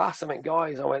stopped the class. I went,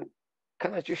 guys,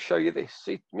 can I just show you this?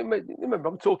 See, remember,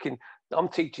 I'm teaching.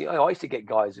 I used to get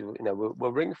guys who, you know,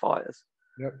 were ring fighters.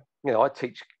 Yep. You know, I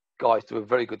teach guys to a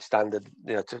very good standard,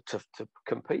 you know, to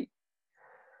compete.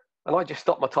 And I just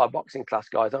stopped my Thai boxing class,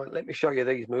 guys. I went, let me show you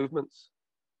these movements.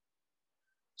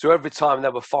 So every time they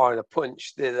were firing a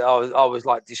punch, I was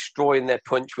like destroying their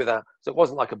punch with a. So it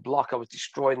wasn't like a block. I was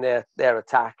destroying their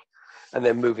attack, and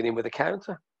then moving in with a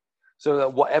counter. So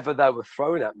that whatever they were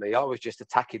throwing at me, I was just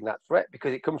attacking that threat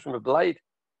because it comes from a blade.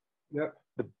 Yeah.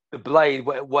 The blade,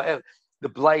 whatever. The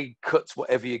blade cuts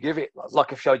whatever you give it.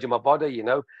 Like I've showed you my body, you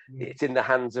know, it's in the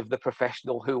hands of the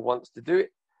professional who wants to do it.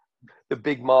 The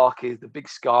big mark is the big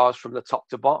scars from the top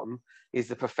to bottom is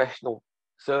the professional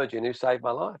surgeon who saved my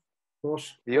life. Of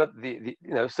course. You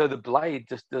know, so the blade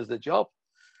just does the job.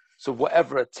 So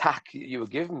whatever attack you were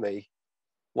giving me,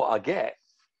 what I get,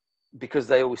 because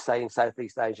they always say in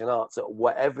Southeast Asian arts that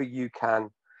whatever you can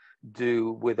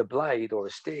do with a blade or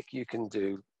a stick, you can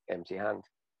do empty hand.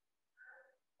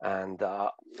 And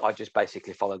I just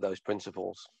basically followed those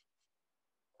principles.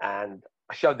 And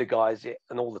I showed the guys it,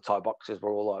 and all the Thai boxers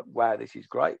were all like, wow, this is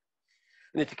great.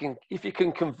 And if you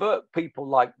can convert people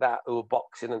like that who are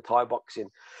boxing and Thai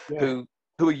boxing, who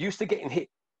are used to getting hit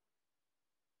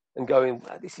and going,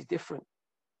 wow, this is different.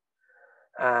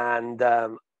 And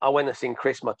I went to see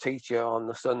Chris, my teacher, on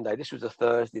the Sunday. This was a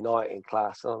Thursday night in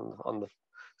class. On the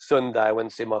Sunday, I went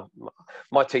to see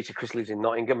my teacher. Chris lives in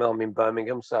Nottingham, and I'm in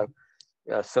Birmingham. So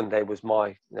Sunday was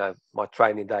my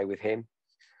training day with him,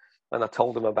 and I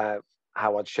told him about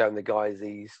how I'd shown the guys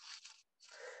these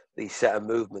set of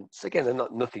movements. Again, they're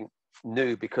nothing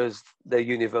new because they're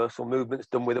universal movements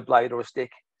done with a blade or a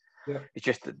stick. Yeah.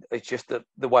 It's just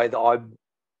the way that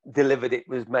delivered it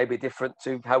was maybe different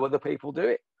to how other people do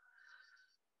it.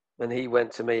 And he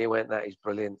went to me, he went, "That is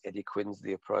brilliant. Eddie Quinn's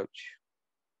the approach."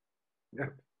 Yeah.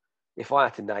 If I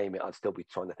had to name it, I'd still be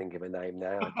trying to think of a name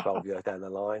now, 12 years down the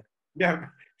line. Yeah.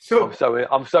 So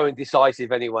I'm so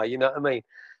indecisive anyway, you know what I mean?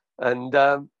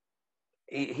 And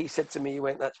he said to me, he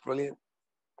went, "That's brilliant.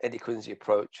 Eddie Quinn's the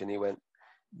approach." And he went,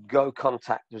 "Go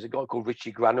contact," there was a guy called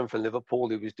Richie Grannon from Liverpool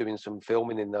who was doing some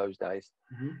filming in those days.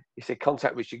 Mm-hmm. He said,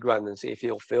 "Contact Richie Grannon and see if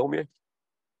he'll film you."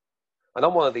 And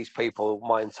I'm one of these people,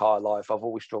 my entire life, I've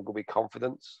always struggled with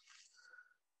confidence.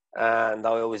 And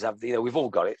I always have, we've all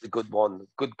got it, the good one,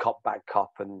 good cop, bad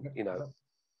cop. And,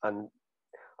 and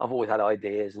I've always had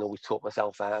ideas and always taught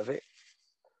myself out of it.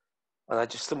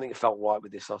 And something felt right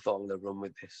with this. I thought, I'm going to run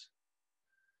with this.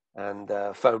 And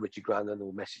phoned Richie Grannon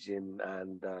or messaged him,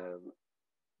 and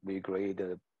we agreed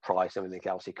a price and everything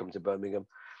else. He come to Birmingham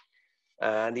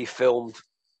and he filmed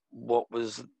what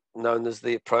was known as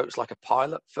The Approach, like a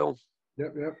pilot film.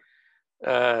 Yep.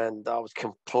 And I was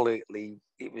completely,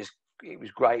 it was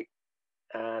great.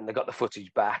 And I got the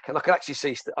footage back, and I can actually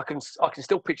see, I can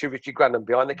still picture Richard Grannon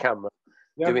behind the camera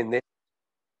doing this,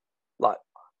 like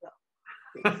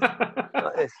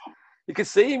this. You could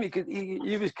see him. I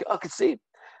could see him.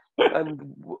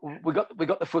 And we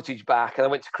got the footage back, and I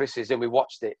went to Chris's and we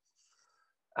watched it.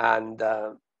 And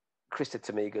Chris said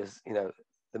to me, he goes,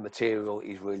 "The material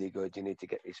is really good. You need to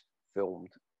get this filmed,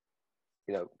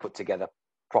 put together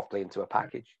properly into a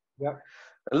package." Yeah.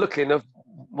 And luckily enough,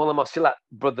 one of my Silat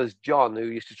brothers, John, who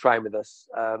used to train with us,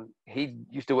 he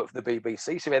used to work for the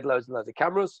BBC, so he had loads and loads of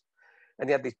cameras, and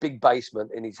he had this big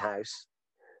basement in his house,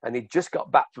 and he'd just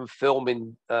got back from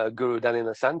filming Guru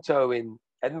Danina Santo in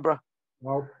Edinburgh.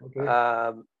 Wow. Okay.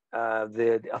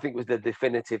 I think it was the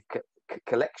definitive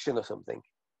collection or something.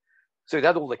 So he'd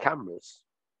had all the cameras.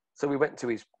 So we went to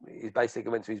his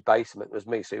basement. It was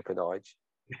me, Super Nige.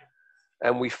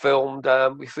 And we filmed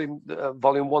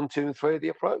volume 1, 2, and 3 of The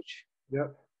Approach. Yeah.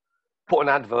 Put an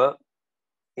advert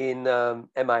in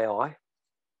MAI,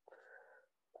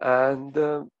 and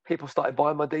people started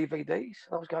buying my DVDs.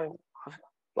 And I was going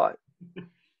like,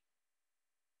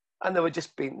 and they were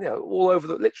just being,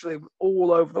 literally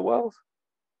all over the world.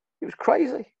 It was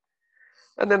crazy.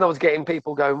 And then I was getting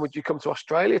people going, "Would you come to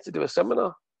Australia to do a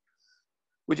seminar?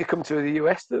 Would you come to the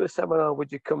US to do a seminar?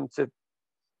 Would you come to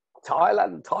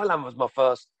Thailand?" Thailand was my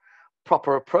first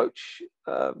proper approach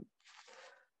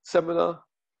seminar.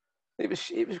 It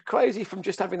was crazy from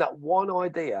just having that one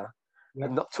idea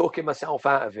and not talking myself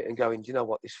out of it and going, "Do you know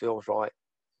what? This feels right."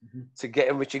 Mm-hmm. To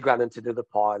getting Richie Grannon to do the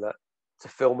pilot, to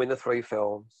filming the 3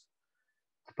 films,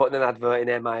 to putting an advert in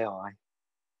MAI,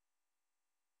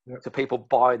 to people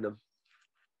buying them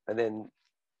and then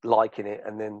liking it,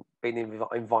 and then being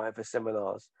invited for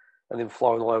seminars, and then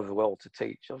flying all over the world to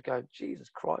teach. I was going, Jesus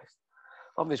Christ.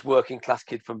 I'm this working class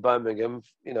kid from Birmingham,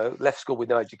 left school with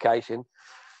no education,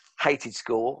 hated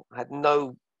school, had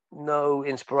no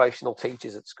inspirational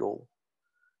teachers at school,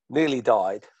 nearly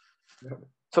died,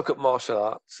 took up martial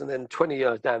arts, and then 20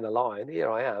 years down the line, here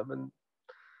I am, and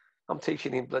I'm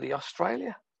teaching in bloody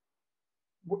Australia.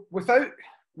 Without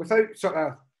sort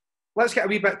of, let's get a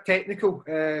wee bit technical.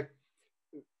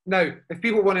 Now, if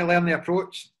people want to learn the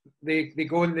approach, they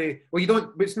go and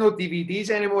it's no DVDs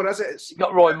anymore, is it? You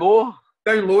got Roy Moore.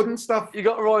 Downloading stuff. You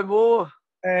got Roy Moore.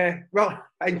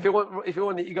 If you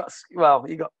want it, you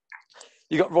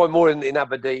got Roy Moore in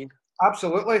Aberdeen.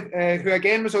 Absolutely. Who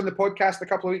again was on the podcast a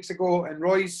couple of weeks ago, and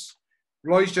Roy's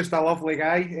just a lovely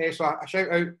guy. So a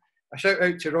shout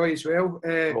out to Roy as well.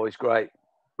 Roy's great.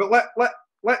 But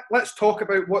let's talk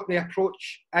about what the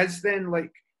approach is then.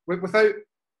 Like, without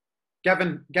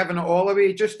giving it all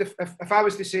away. Just if I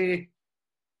was to say,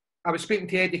 I was speaking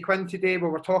to Eddie Quinn today, where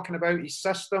we're talking about his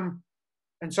system,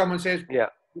 and someone says,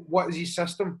 "What is his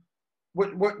system?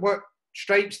 What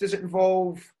strikes does it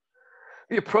involve?"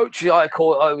 The approach, I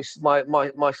call it, my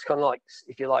kind of like,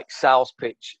 if you like, sales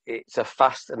pitch. It's a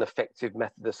fast and effective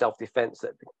method of self-defense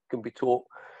that can be taught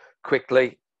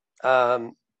quickly.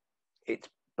 It's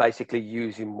basically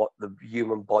using what the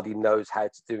human body knows how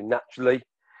to do naturally.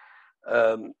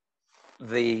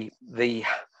 The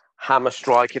hammer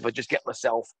strike, if I just get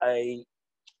myself a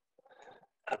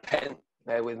pen,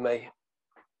 bear with me.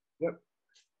 Yep.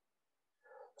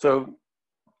 So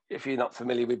if you're not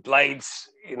familiar with blades,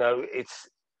 it's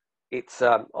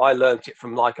I learned it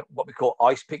from like what we call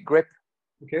ice pick grip.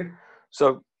 Okay.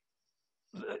 So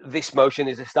this motion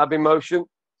is a stabbing motion.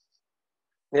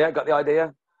 Yeah, got the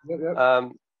idea?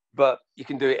 Yep. But you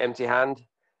can do it empty hand.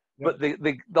 But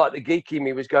the geek in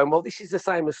me was going, well, this is the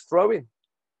same as throwing.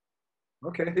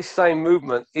 Okay. This same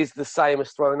movement is the same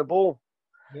as throwing a ball.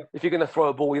 Yep. If you're going to throw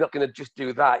a ball, you're not going to just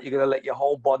do that. You're going to let your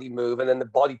whole body move, and then the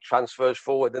body transfers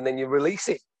forward, and then you release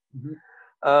it.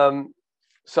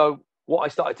 So what I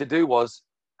started to do was,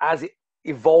 as it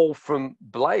evolved from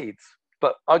blades,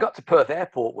 but I got to Perth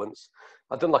Airport once.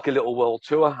 I'd done like a little world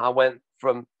tour. I went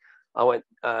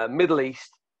Middle East,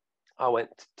 I went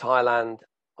to Thailand,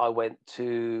 I went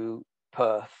to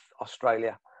Perth,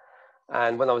 Australia.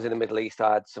 And when I was in the Middle East,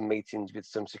 I had some meetings with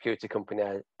some security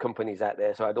companies out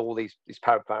there. So I had all these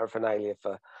paraphernalia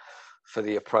for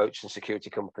the approach and security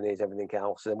companies, everything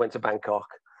else. And I went to Bangkok,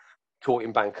 taught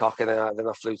in Bangkok, and then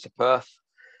I flew to Perth.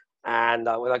 And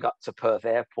when I got to Perth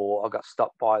Airport, I got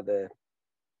stopped by the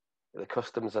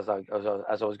customs as I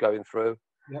was going through.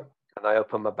 Yep. And I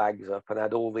opened my bags up and I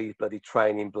had all these bloody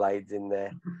training blades in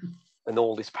there and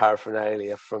all this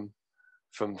paraphernalia from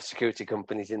security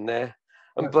companies in there.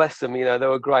 And bless them, you know, they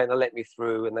were great. And they let me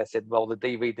through and they said, well, the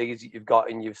DVDs that you've got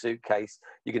in your suitcase,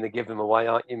 you're going to give them away,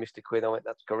 aren't you, Mr. Quinn? I went,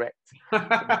 that's correct.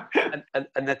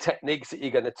 and the techniques that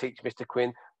you're going to teach, Mr.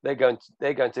 Quinn, they're going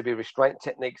to be restraint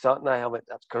techniques, aren't they? I went,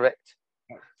 that's correct.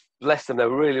 Bless them, they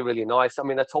were really, really nice. I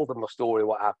mean, I told them my story,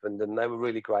 what happened, and they were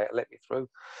really great. Let me through.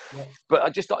 Yeah. But I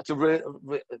just started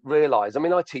to realise, I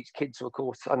mean, I teach kids, so of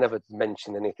course, I never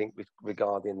mention anything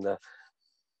regarding the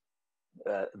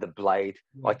blade.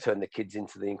 Yeah. I turn the kids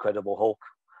into the Incredible Hulk.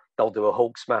 They'll do a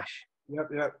Hulk smash.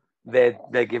 Yep.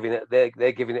 They're giving it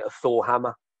a Thor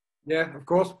hammer. Yeah, of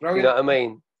course. Brilliant. You know what I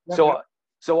mean? Yep.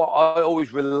 So I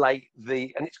always relate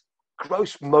and it's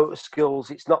gross motor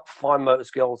skills. It's not fine motor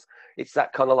skills. It's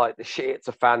that kind of like the shit hits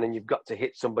a fan and you've got to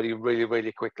hit somebody really,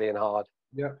 really quickly and hard.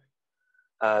 Yeah.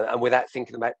 And without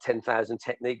thinking about 10,000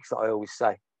 techniques that I always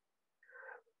say.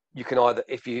 You can either,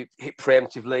 if you hit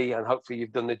preemptively and hopefully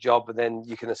you've done the job and then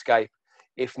you can escape.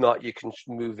 If not, you can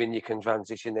move in, you can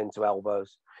transition into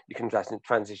elbows. You can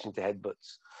transition to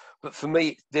headbutts. But for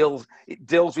me, it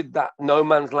deals with that no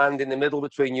man's land in the middle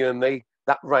between you and me.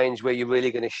 That range where you're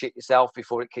really going to shit yourself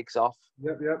before it kicks off.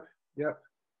 Yep. You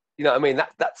know what I mean?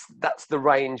 That's the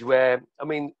range where, I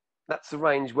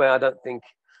don't think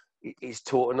it is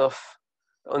taught enough,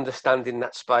 understanding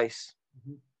that space.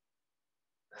 Mm-hmm.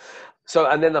 So,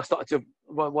 and then I started to,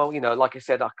 well, you know, like I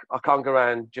said, I can't go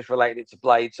around just relating it to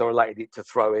blades, so I related it to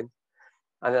throwing.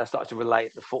 And then I started to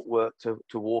relate the footwork to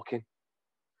walking.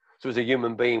 So as a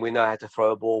human being, we know how to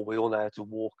throw a ball. We all know how to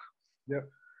walk. Yep.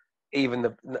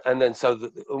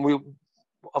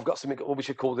 I've got something what we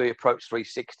should call the approach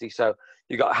 360. So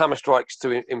you got hammer strikes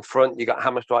in front, you got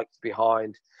hammer strikes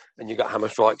behind, and you got hammer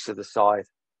strikes to the side.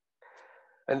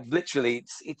 And literally,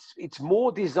 it's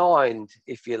more designed,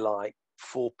 if you like,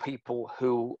 for people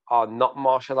who are not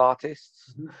martial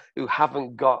artists, mm-hmm. who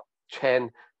haven't got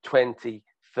 10, 20,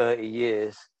 30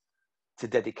 years to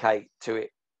dedicate to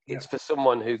it. Yeah. It's for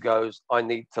someone who goes, I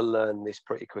need to learn this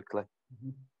pretty quickly.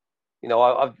 Mm-hmm. You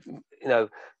know,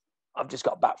 I've just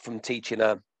got back from teaching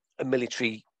a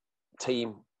military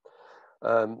team,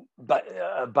 but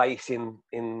a base in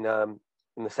the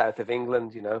south of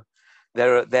England. You know,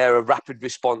 they're a rapid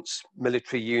response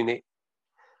military unit.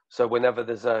 So whenever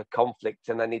there's a conflict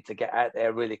and they need to get out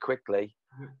there really quickly,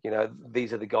 you know,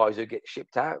 these are the guys who get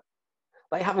shipped out.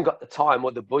 They haven't got the time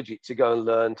or the budget to go and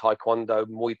learn Taekwondo,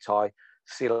 Muay Thai,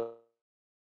 Silat.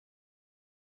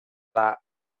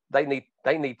 They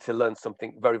need to learn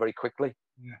something very, very quickly.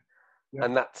 Yeah.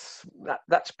 And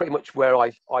that's pretty much where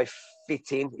I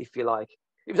fit in, if you like.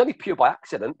 It was only pure by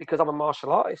accident because I'm a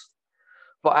martial artist.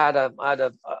 But I had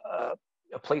a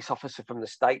police officer from the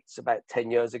States about 10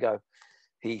 years ago.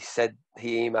 He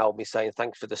emailed me saying,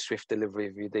 thanks for the swift delivery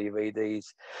of your DVDs.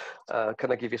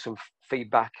 Can I give you some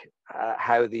feedback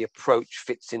how the approach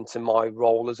fits into my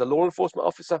role as a law enforcement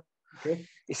officer? Okay.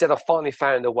 He said, I finally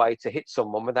found a way to hit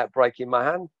someone without breaking my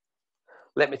hand.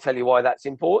 Let me tell you why that's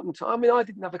important. I mean, I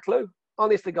didn't have a clue.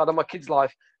 Honest to God, on my kid's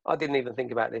life, I didn't even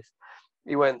think about this.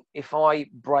 He went, if I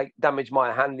damage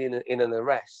my hand in an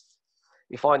arrest,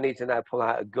 if I need to now pull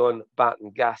out a gun,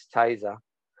 baton, gas, taser,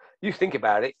 you think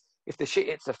about it. If the shit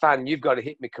hits the fan, you've got to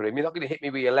hit me, Karim. You're not going to hit me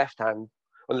with your left hand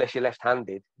unless you're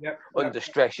left-handed. Yep. Under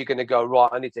stress, you're going to go, right,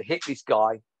 I need to hit this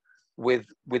guy with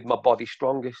my body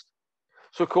strongest.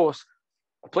 So, of course,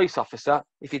 a police officer,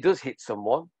 if he does hit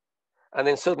someone and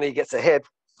then suddenly he gets a head,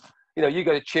 you know, you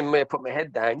go to chin me, put my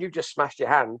head down, you've just smashed your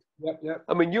hand. Yep.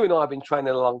 I mean, you and I have been training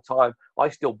a long time. I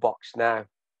still box now.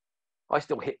 I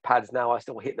still hit pads now. I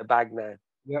still hit the bag now.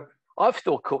 Yep. I've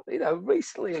still caught, you know,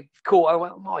 recently caught, I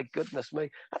went, oh my goodness me,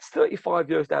 that's 35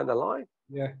 years down the line.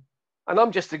 Yeah. And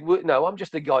I'm just a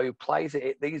guy who plays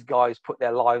it. These guys put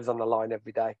their lives on the line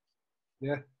every day.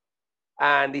 Yeah.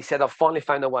 And he said, I've finally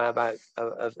found a way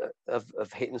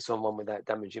of hitting someone without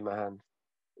damaging my hand.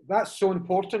 that's so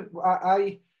important.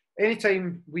 I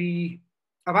anytime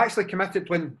I've actually committed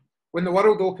when the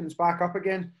world opens back up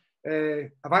again.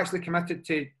 I've actually committed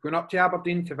to going up to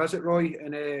Aberdeen to visit Roy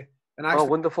and actually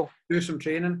wonderful. do some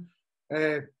training.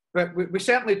 But we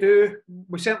certainly do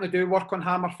work on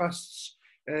hammer fists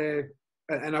in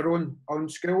our own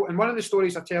school. And one of the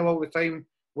stories I tell all the time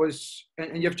was,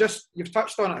 and you've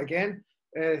touched on it again.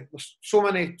 There's so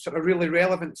many sort of really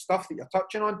relevant stuff that you're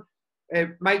touching on.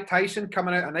 Mike Tyson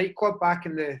coming out of a nightclub back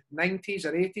in the 90s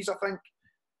or 80s, I think,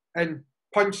 and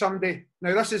punch somebody.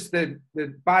 Now, this is the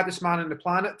baddest man on the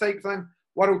planet type thing.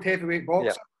 World heavyweight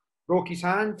boxer. Broke his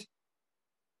hand.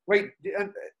 Right,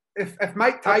 if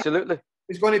Mike Tyson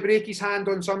is going to break his hand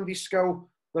on somebody's skill,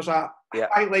 there's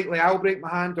quite likely I'll break my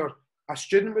hand, or a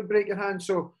student would break your hand.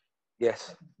 So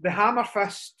yes, the hammer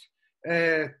fist,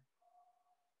 the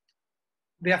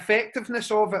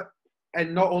effectiveness of it,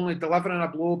 and not only delivering a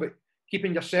blow, but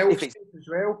keeping yourself safe as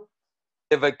well.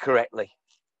 Delivered correctly.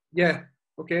 Yeah.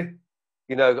 Okay.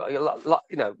 You know,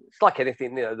 it's like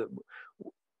anything. You know,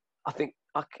 I think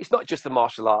it's not just the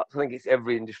martial arts. I think it's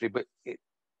every industry, but it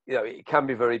can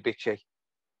be very bitchy.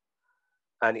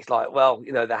 And it's like, well,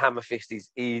 you know, the hammer fist is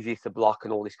easy to block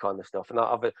and all this kind of stuff. And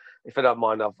if I don't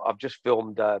mind, I've just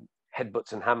filmed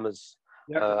Headbutts and Hammers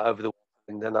over the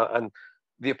weekend, and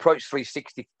the Approach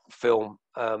 360 film.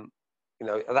 You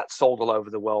know, that's sold all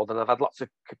over the world, and I've had lots of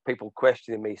people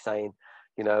questioning me, saying,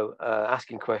 you know,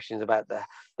 asking questions about the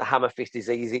hammer fist is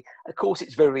easy. Of course,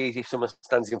 it's very easy if someone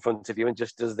stands in front of you and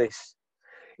just does this.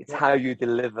 It's how you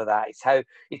deliver that.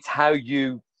 It's how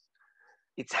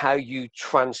you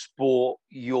transport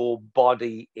your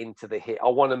body into the hit. I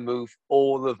want to move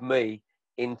all of me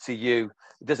into you.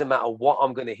 It doesn't matter what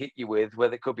I'm going to hit you with,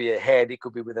 whether it could be a head, it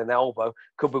could be with an elbow, it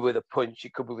could be with a punch,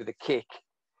 it could be with a kick,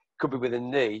 it could be with a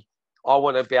knee. I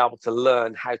want to be able to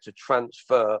learn how to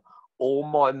transfer all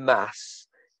my mass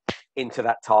into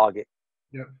that target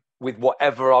with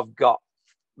whatever I've got.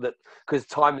 That because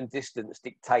time and distance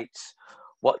dictates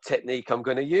what technique I'm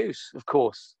going to use. Of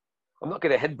course, I'm not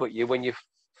going to headbutt you when you're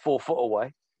 4 foot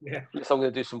away. Yeah. So I'm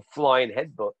going to do some flying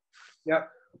headbutt. Yeah.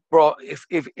 Bro, if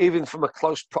even from a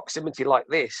close proximity like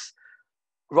this,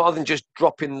 rather than just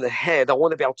dropping the head, I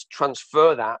want to be able to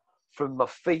transfer that from my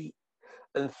feet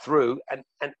and through and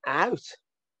out.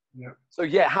 Yeah. So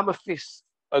hammer fists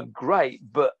are great,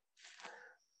 but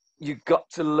you've got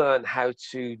to learn how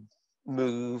to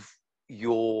move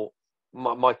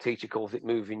my teacher calls it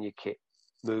moving your kit,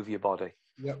 move your body.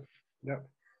 Yep.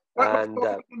 And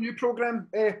the new program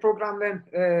then,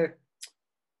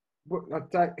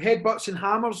 Headbutts and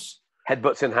Hammers.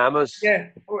 Headbutts and Hammers. Yeah.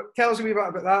 Tell us a wee bit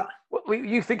about that. Well,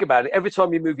 you think about it. Every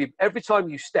time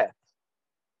you step,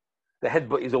 the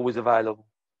headbutt is always available.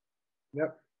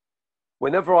 Yep.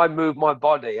 Whenever I move my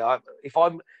body,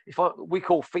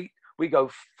 we go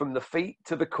from the feet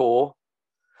to the core,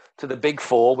 to the big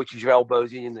four, which is your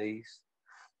elbows and your knees,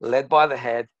 led by the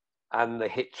head, and the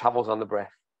hit travels on the breath.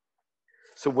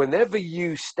 So whenever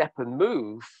you step and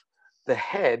move, the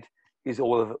head is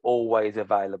always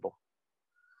available.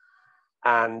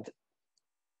 And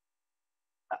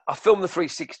I filmed the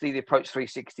 360, the Approach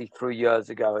 360 3 years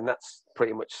ago, and that's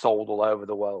pretty much sold all over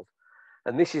the world.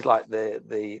 And this is like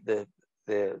the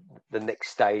next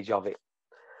stage of it.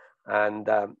 And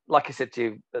like I said to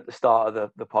you at the start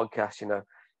of the podcast, you know,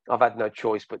 I've had no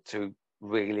choice but to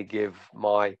really give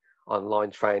my online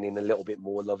training a little bit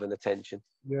more love and attention.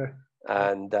 Yeah.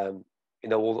 And you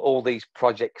know, all these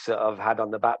projects that I've had on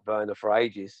the back burner for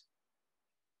ages.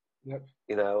 Yep.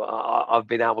 You know, I've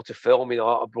been able to film. You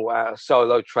know, I brought out a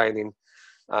solo training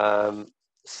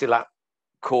Silat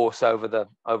course over the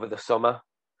summer,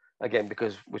 again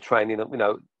because we're training. You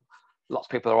know, lots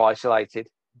of people are isolated.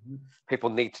 Mm-hmm. People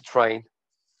need to train.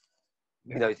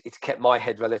 Yeah. You know, it's kept my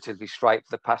head relatively straight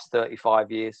for the past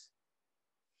 35 years.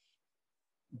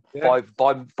 Yeah.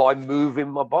 By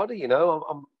moving my body. You know,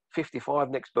 I'm 55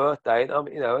 next birthday, and I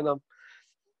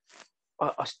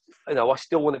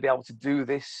still want to be able to do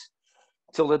this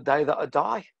till the day that I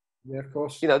die. Yeah, of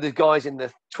course. You know, there's guys in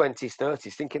the 20s,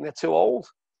 30s thinking they're too old.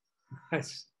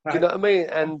 Yes. Do you know what I mean?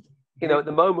 And, you know, at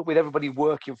the moment with everybody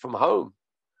working from home,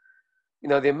 you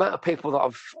know, the amount of people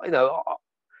that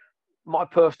my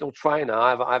personal trainer, I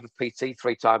have a PT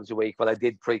 3 times a week. Well, I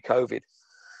did pre-COVID.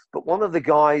 But one of the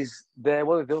guys there,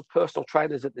 one of the personal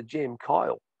trainers at the gym,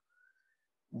 Kyle,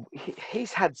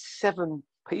 he's had 7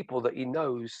 people that he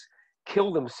knows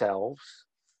kill themselves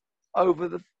over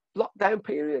the lockdown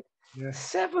period. Yeah.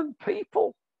 7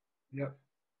 people. Yep.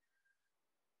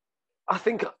 I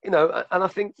think, you know, and I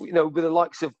think, you know, with the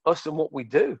likes of us and what we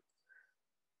do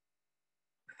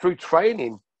through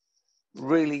training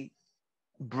really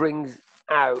brings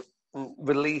out and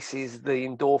releases the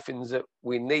endorphins that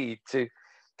we need to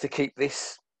keep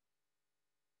this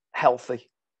healthy,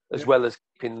 as well as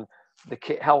keeping the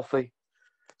kit healthy.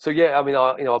 So yeah, I mean,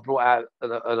 I brought out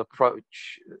an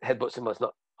approach, headbutts and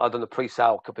not. I've done a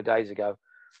pre-sale a couple of days ago,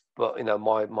 but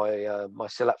my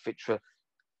Silat Fitra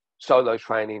solo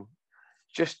training,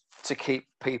 just to keep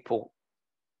people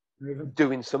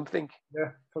doing something.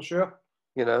 Yeah, for sure.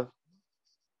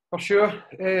 For sure.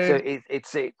 So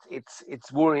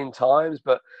it's worrying times,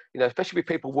 but especially with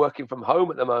people working from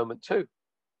home at the moment too.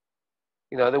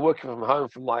 They're working from home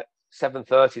from like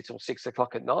 7:30 till 6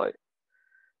 o'clock at night,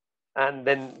 and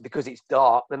then because it's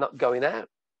dark, they're not going out.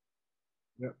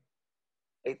 Yeah.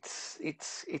 It's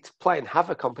playing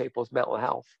havoc on people's mental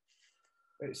health.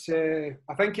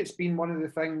 I think it's been one of the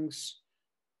things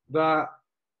that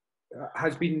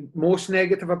has been most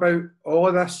negative about all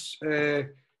of this,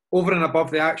 over and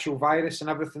above the actual virus and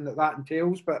everything that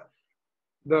entails. But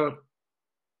there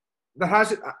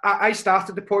has. I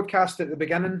started the podcast at the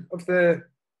beginning of the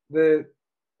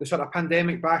sort of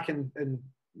pandemic back in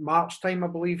March time, I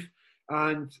believe,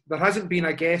 and there hasn't been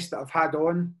a guest that I've had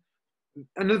on,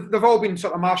 and they've all been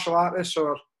sort of martial artists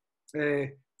or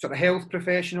sort of health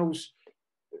professionals.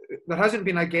 There hasn't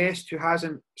been a guest who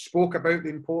hasn't spoke about the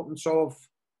importance of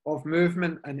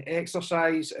movement and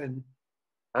exercise and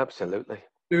absolutely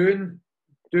doing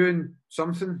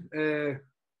something.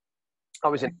 I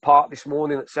was in the park this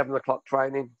morning at 7 o'clock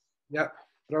training. Yep,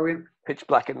 brilliant. Pitch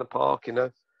black in the park,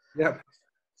 Yep,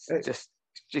 just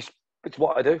it's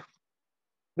what I do.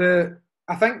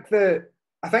 I think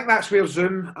that's where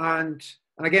Zoom and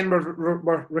again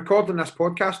we're recording this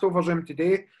podcast over Zoom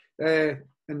today,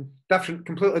 in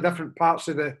completely different parts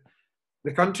of the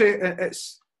country.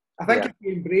 I think if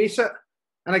you embrace it,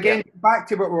 and again back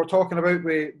to what we were talking about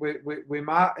with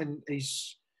Matt, and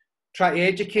he's trying to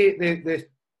educate the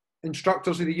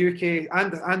instructors of the UK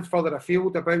and further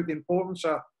afield about the importance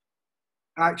of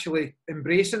actually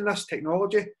embracing this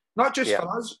technology, not just for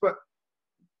us, but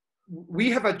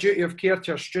we have a duty of care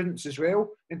to our students as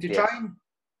well, and to try and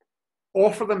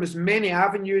offer them as many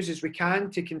avenues as we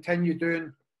can to continue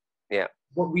doing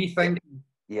what we think,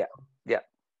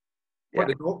 what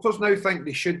the doctors now think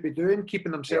they should be doing,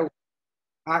 keeping themselves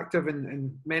active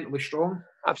and mentally strong.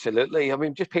 Absolutely. I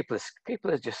mean, just people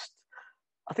are just.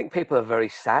 I think people are very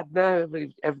sad now. I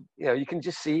mean, you can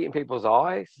just see it in people's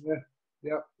eyes.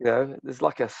 Yeah. There's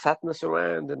like a sadness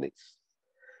around, and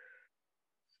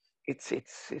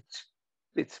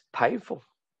it's painful.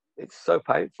 It's so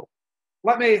painful.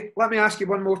 Let me ask you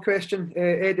one more question,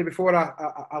 Eddie, before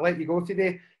I let you go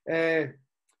today.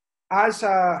 As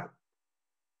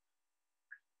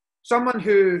someone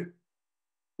who,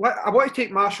 I want to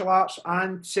take martial arts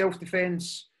and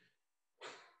self-defense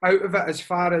out of it as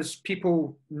far as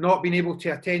people not being able to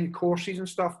attend courses and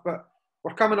stuff, but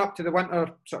we're coming up to the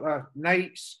winter sort of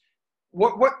nights.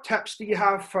 What tips do you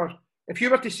have for, if you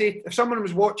were to say, if someone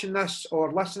was watching this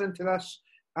or listening to this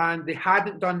and they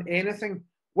hadn't done anything,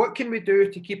 what can we do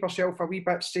to keep ourselves a wee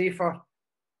bit safer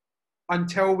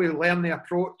until we learn the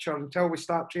approach or until we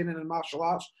start training in martial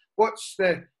arts? What's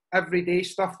the everyday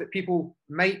stuff that people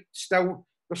might still,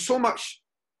 there's so much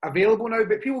available now,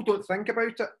 but people don't think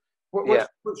about it.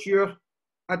 What's your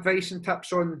advice and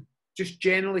tips on just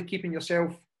generally keeping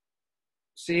yourself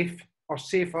safe or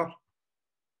safer?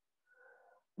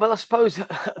 Well, I suppose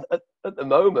at the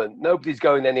moment, nobody's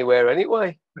going anywhere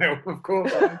anyway. No, of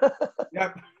course.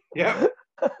 Yep. Do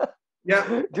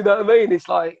you know what I mean? It's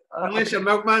like... unless your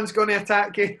milkman's going to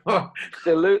attack you.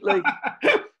 Absolutely.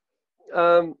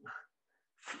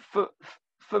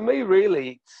 For me,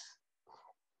 really,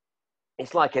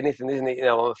 it's like anything, isn't it?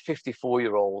 I'm a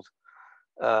 54-year-old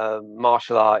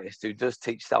martial artist who does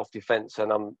teach self-defense,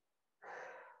 and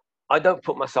I don't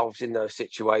put myself in those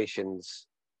situations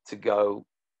to go.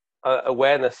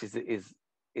 Awareness is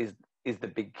the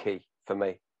big key for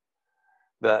me.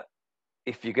 That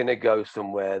if you're going to go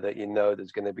somewhere that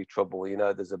there's going to be trouble,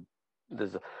 there's a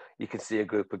you can see a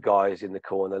group of guys in the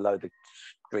corner, a load of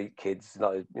street kids,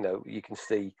 you can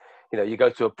see, you go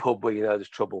to a pub where there's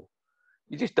trouble.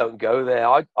 You just don't go there.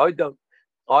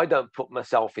 I don't put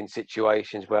myself in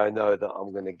situations where I know that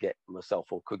I'm going to get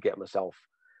myself or could get myself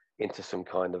into some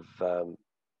kind of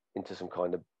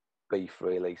beef,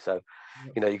 really. So,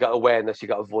 you got awareness, you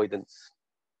got avoidance.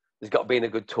 There's got to be a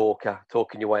good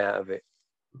talking your way out of it.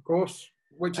 Of course,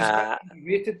 which is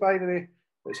rated, by the way.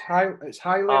 It's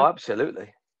highly. Oh,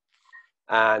 absolutely.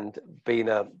 And being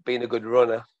a good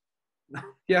runner.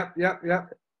 Yep.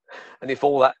 And if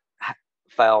all that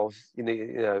fails,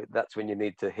 that's when you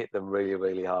need to hit them really,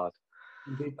 really hard.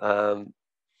 Indeed.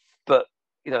 But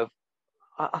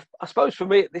I suppose for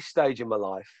me at this stage in my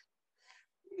life,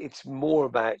 it's more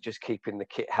about just keeping the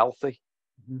kit healthy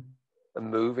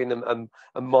and moving and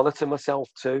monitor myself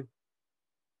too.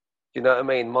 You know what I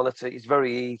mean? Monitor. It's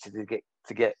very easy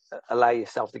to get allow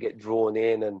yourself to get drawn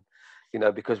in, and you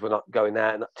know, because we're not going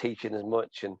out and not teaching as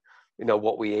much, and you know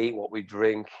what we eat, what we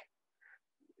drink.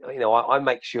 You know, I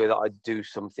make sure that I do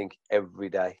something every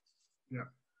day. Yeah.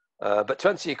 But to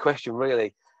answer your question,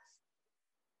 really,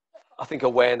 I think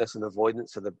awareness and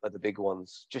avoidance are the big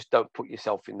ones. Just don't put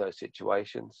yourself in those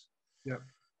situations. Yeah.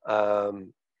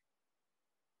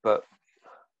 But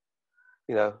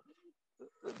you know,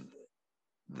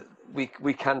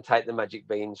 we can take the magic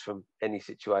beans from any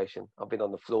situation. I've been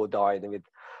on the floor dying with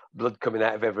blood coming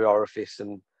out of every orifice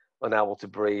and unable to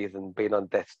breathe and being on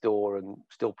death's door and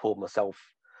still pulled myself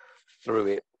through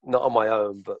it, not on my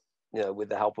own, but you know, with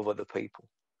the help of other people.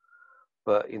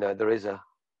 But you know,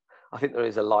 I think there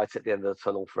is a light at the end of the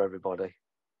tunnel for everybody.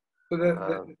 So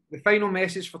the final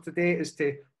message for today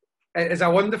is a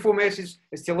wonderful message,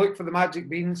 is to look for the magic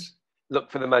beans. Look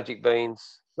for the magic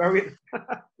beans. Brilliant.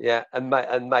 Yeah, and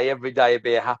may every day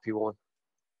be a happy one.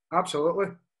 Absolutely.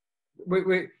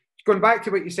 We going back to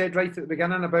what you said right at the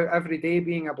beginning about every day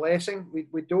being a blessing.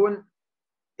 We don't.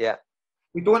 Yeah.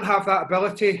 We don't have that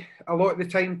ability a lot of the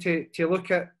time to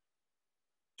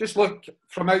look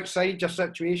from outside your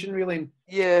situation, really. And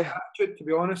yeah. Attitude, to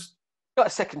be honest. Got a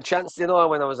second chance, didn't I,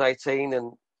 when I was 18,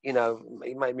 and you know,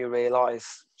 it made me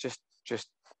realise just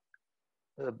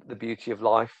the beauty of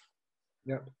life.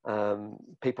 Yeah.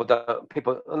 People,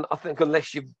 I think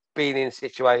unless you've been in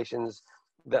situations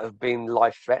that have been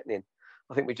life-threatening,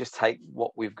 I think we just take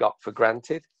what we've got for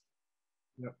granted.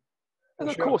 Yeah. And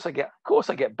of course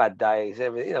I get bad days.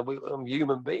 You know, I'm a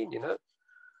human being, you know.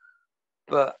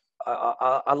 But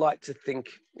I like to think.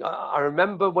 I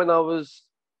remember when I was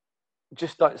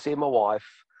just starting to see my wife,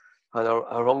 and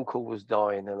her uncle was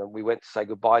dying, and we went to say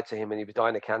goodbye to him, and he was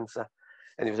dying of cancer,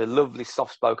 and he was a lovely,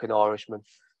 soft-spoken Irishman.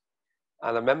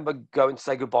 And I remember going to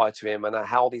say goodbye to him, and I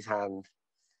held his hand,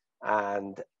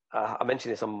 and I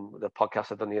mentioned this on the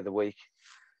podcast I've done the other week,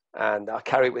 and I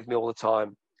carry it with me all the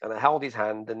time. And I held his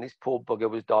hand, and this poor bugger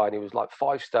was dying. He was like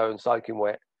 5 stone, soaking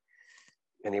wet.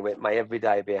 And he went, "May every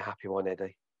day be a happy one,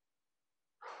 Eddie."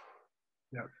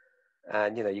 Yeah.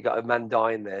 And you know, you got a man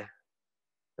dying there,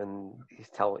 and he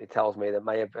tells me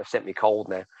that I've sent me cold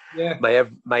now. Yeah.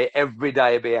 May every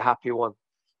day be a happy one.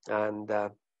 And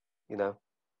you know,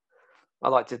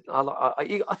 I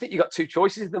think you got 2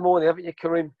 choices in the morning, haven't you,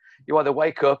 Karim? You either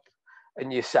wake up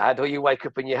and you're sad, or you wake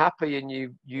up and you're happy, and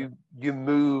you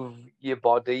move your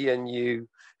body and you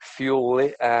fuel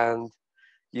it, and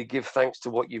you give thanks to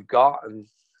what you've got. And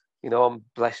you know, I'm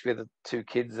blessed with 2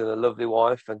 kids and a lovely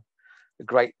wife and a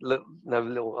great little.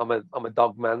 I'm a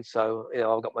dog man, so you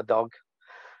know, I've got my dog,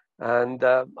 and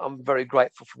I'm very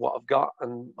grateful for what I've got.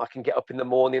 And I can get up in the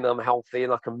morning, I'm healthy,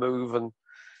 and I can move, and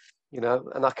you know,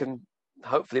 and I can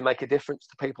hopefully make a difference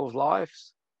to people's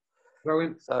lives.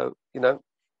 Brilliant. So you know.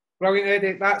 Brilliant,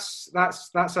 Eddie. That's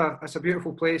a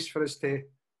beautiful place for us to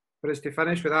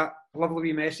finish with that lovely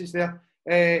wee message there.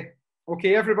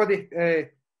 Okay, everybody.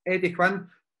 Eddie Quinn,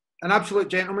 an absolute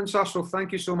gentleman, sir. So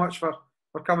thank you so much for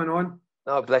coming on.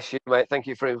 Oh, bless you, mate. Thank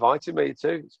you for inviting me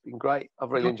too. It's been great. I've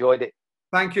really enjoyed it.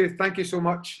 Thank you so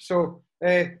much. So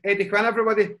Eddie Quinn,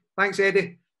 everybody. Thanks,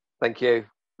 Eddie. Thank you.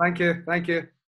 Thank you.